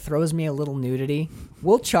 but it throws me a little nudity,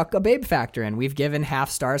 we'll chuck a Babe Factor in. We've given half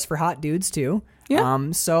stars for hot dudes too.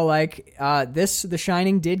 Yeah. So like, The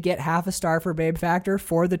Shining did get half a star for Babe Factor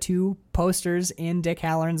for the 2 posters in Dick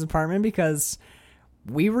Halloran's apartment because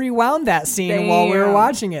we rewound that scene while we were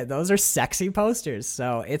watching it. Those are sexy posters.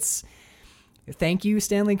 So thank you,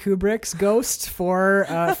 Stanley Kubrick's Ghost, for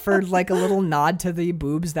like a little nod to the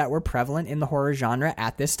boobs that were prevalent in the horror genre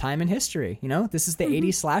at this time in history. You know, this is the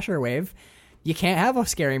 80s slasher wave. You can't have a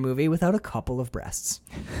scary movie without a couple of breasts.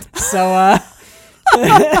 So,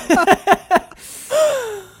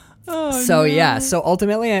 so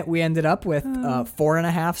ultimately we ended up with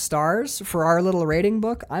 4.5 stars for our little rating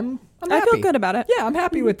book. I'm happy. I feel good about it. Yeah, I'm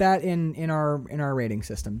happy with that in our rating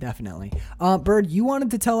system, definitely. Bird, you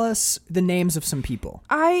wanted to tell us the names of some people.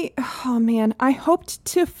 I hoped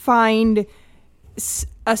to find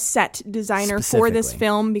a set designer for this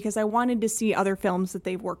film because I wanted to see other films that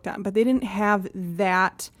they've worked on, but they didn't have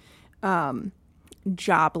that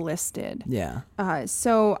job listed. Yeah.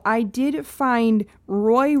 So I did find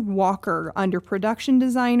Roy Walker under production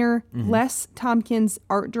designer, Les Tompkins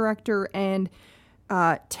art director, and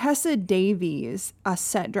Tessa Davies, a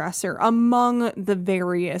set dresser, among the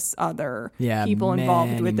various other people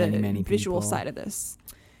involved with the visual side of this.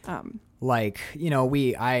 Like, you know,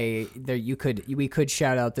 we could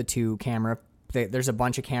shout out the 2 camera. There's a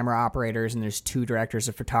bunch of camera operators and there's 2 directors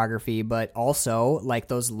of photography, but also like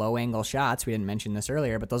those low angle shots. We didn't mention this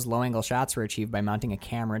earlier, but those low angle shots were achieved by mounting a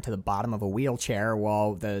camera to the bottom of a wheelchair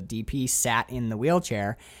while the DP sat in the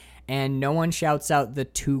wheelchair, and no one shouts out the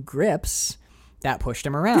 2 grips that pushed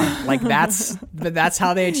him around. Like that's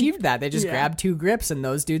how they achieved that. They just grabbed 2 grips and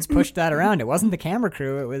those dudes pushed that around. It wasn't the camera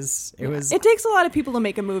crew. It was. It takes a lot of people to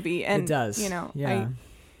make a movie, and it does. You know, yeah.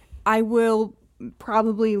 I will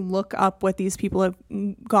probably look up what these people have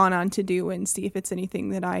gone on to do and see if it's anything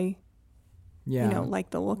that I like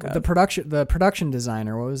the look of. The production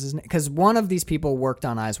designer, what was his name? Because one of these people worked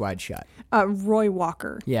on Eyes Wide Shut. Roy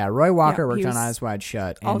Walker. Yeah, Roy Walker worked on Eyes Wide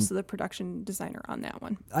Shut. And also the production designer on that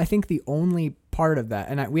one. I think the only part of that,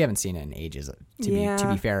 and we haven't seen it in ages, to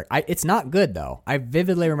be fair. It's not good, though. I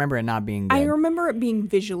vividly remember it not being good. I remember it being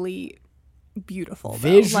visually beautiful.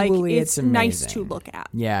 Visually, it's amazing. nice to look at.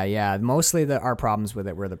 Yeah. Mostly our problems with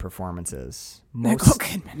it were the performances. Nicole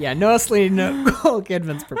Kidman. Yeah, mostly Nicole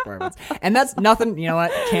Kidman's performance. And that's nothing, you know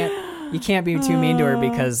what? You can't be too mean to her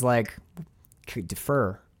because, like,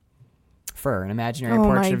 an imaginary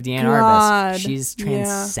portrait of Deanna Arbus. She's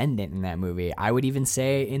transcendent in that movie. I would even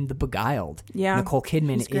say in The Beguiled. Yeah. Nicole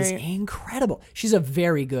Kidman is incredible. She's a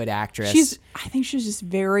very good actress. I think she was just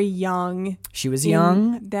very young. She was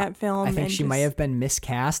young. That film. I think she might have been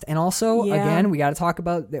miscast. And also, again, we got to talk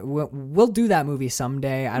about that. We'll do that movie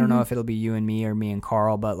someday. I don't know if it'll be you and me or me and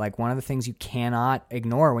Carl, but like one of the things you cannot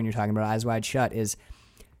ignore when you're talking about Eyes Wide Shut is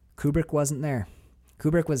Kubrick wasn't there.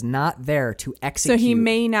 Kubrick was not there to execute. So he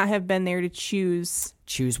may not have been there to choose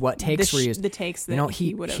what takes were used. The takes that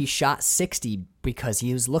he would have. He shot 60 because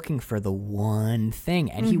he was looking for the one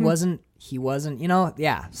thing, and he wasn't he wasn't,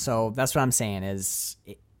 so that's what I'm saying is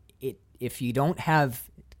if you don't have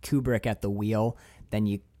Kubrick at the wheel, then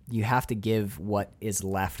you have to give what is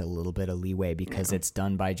left a little bit of leeway because it's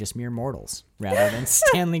done by just mere mortals rather than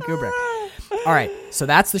Stanley Kubrick. All right, so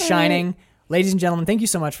that's The Shining. Ladies and gentlemen, thank you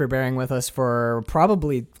so much for bearing with us for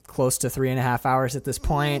probably close to 3.5 hours at this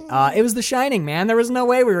point. It was The Shining, man. There was no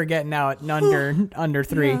way we were getting out under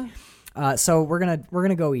 3. Yeah. So we're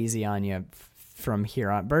gonna go easy on you from here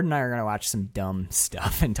on. Bird and I are gonna watch some dumb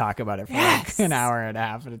stuff and talk about it for like an hour and a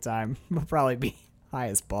half at a time. We'll probably be high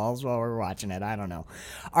as balls while we're watching it. I don't know.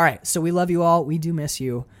 All right, so we love you all. We do miss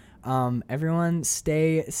you. Everyone,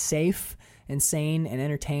 stay safe and sane and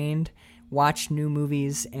entertained. Watch new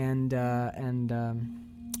movies and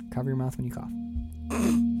cover your mouth when you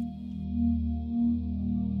cough.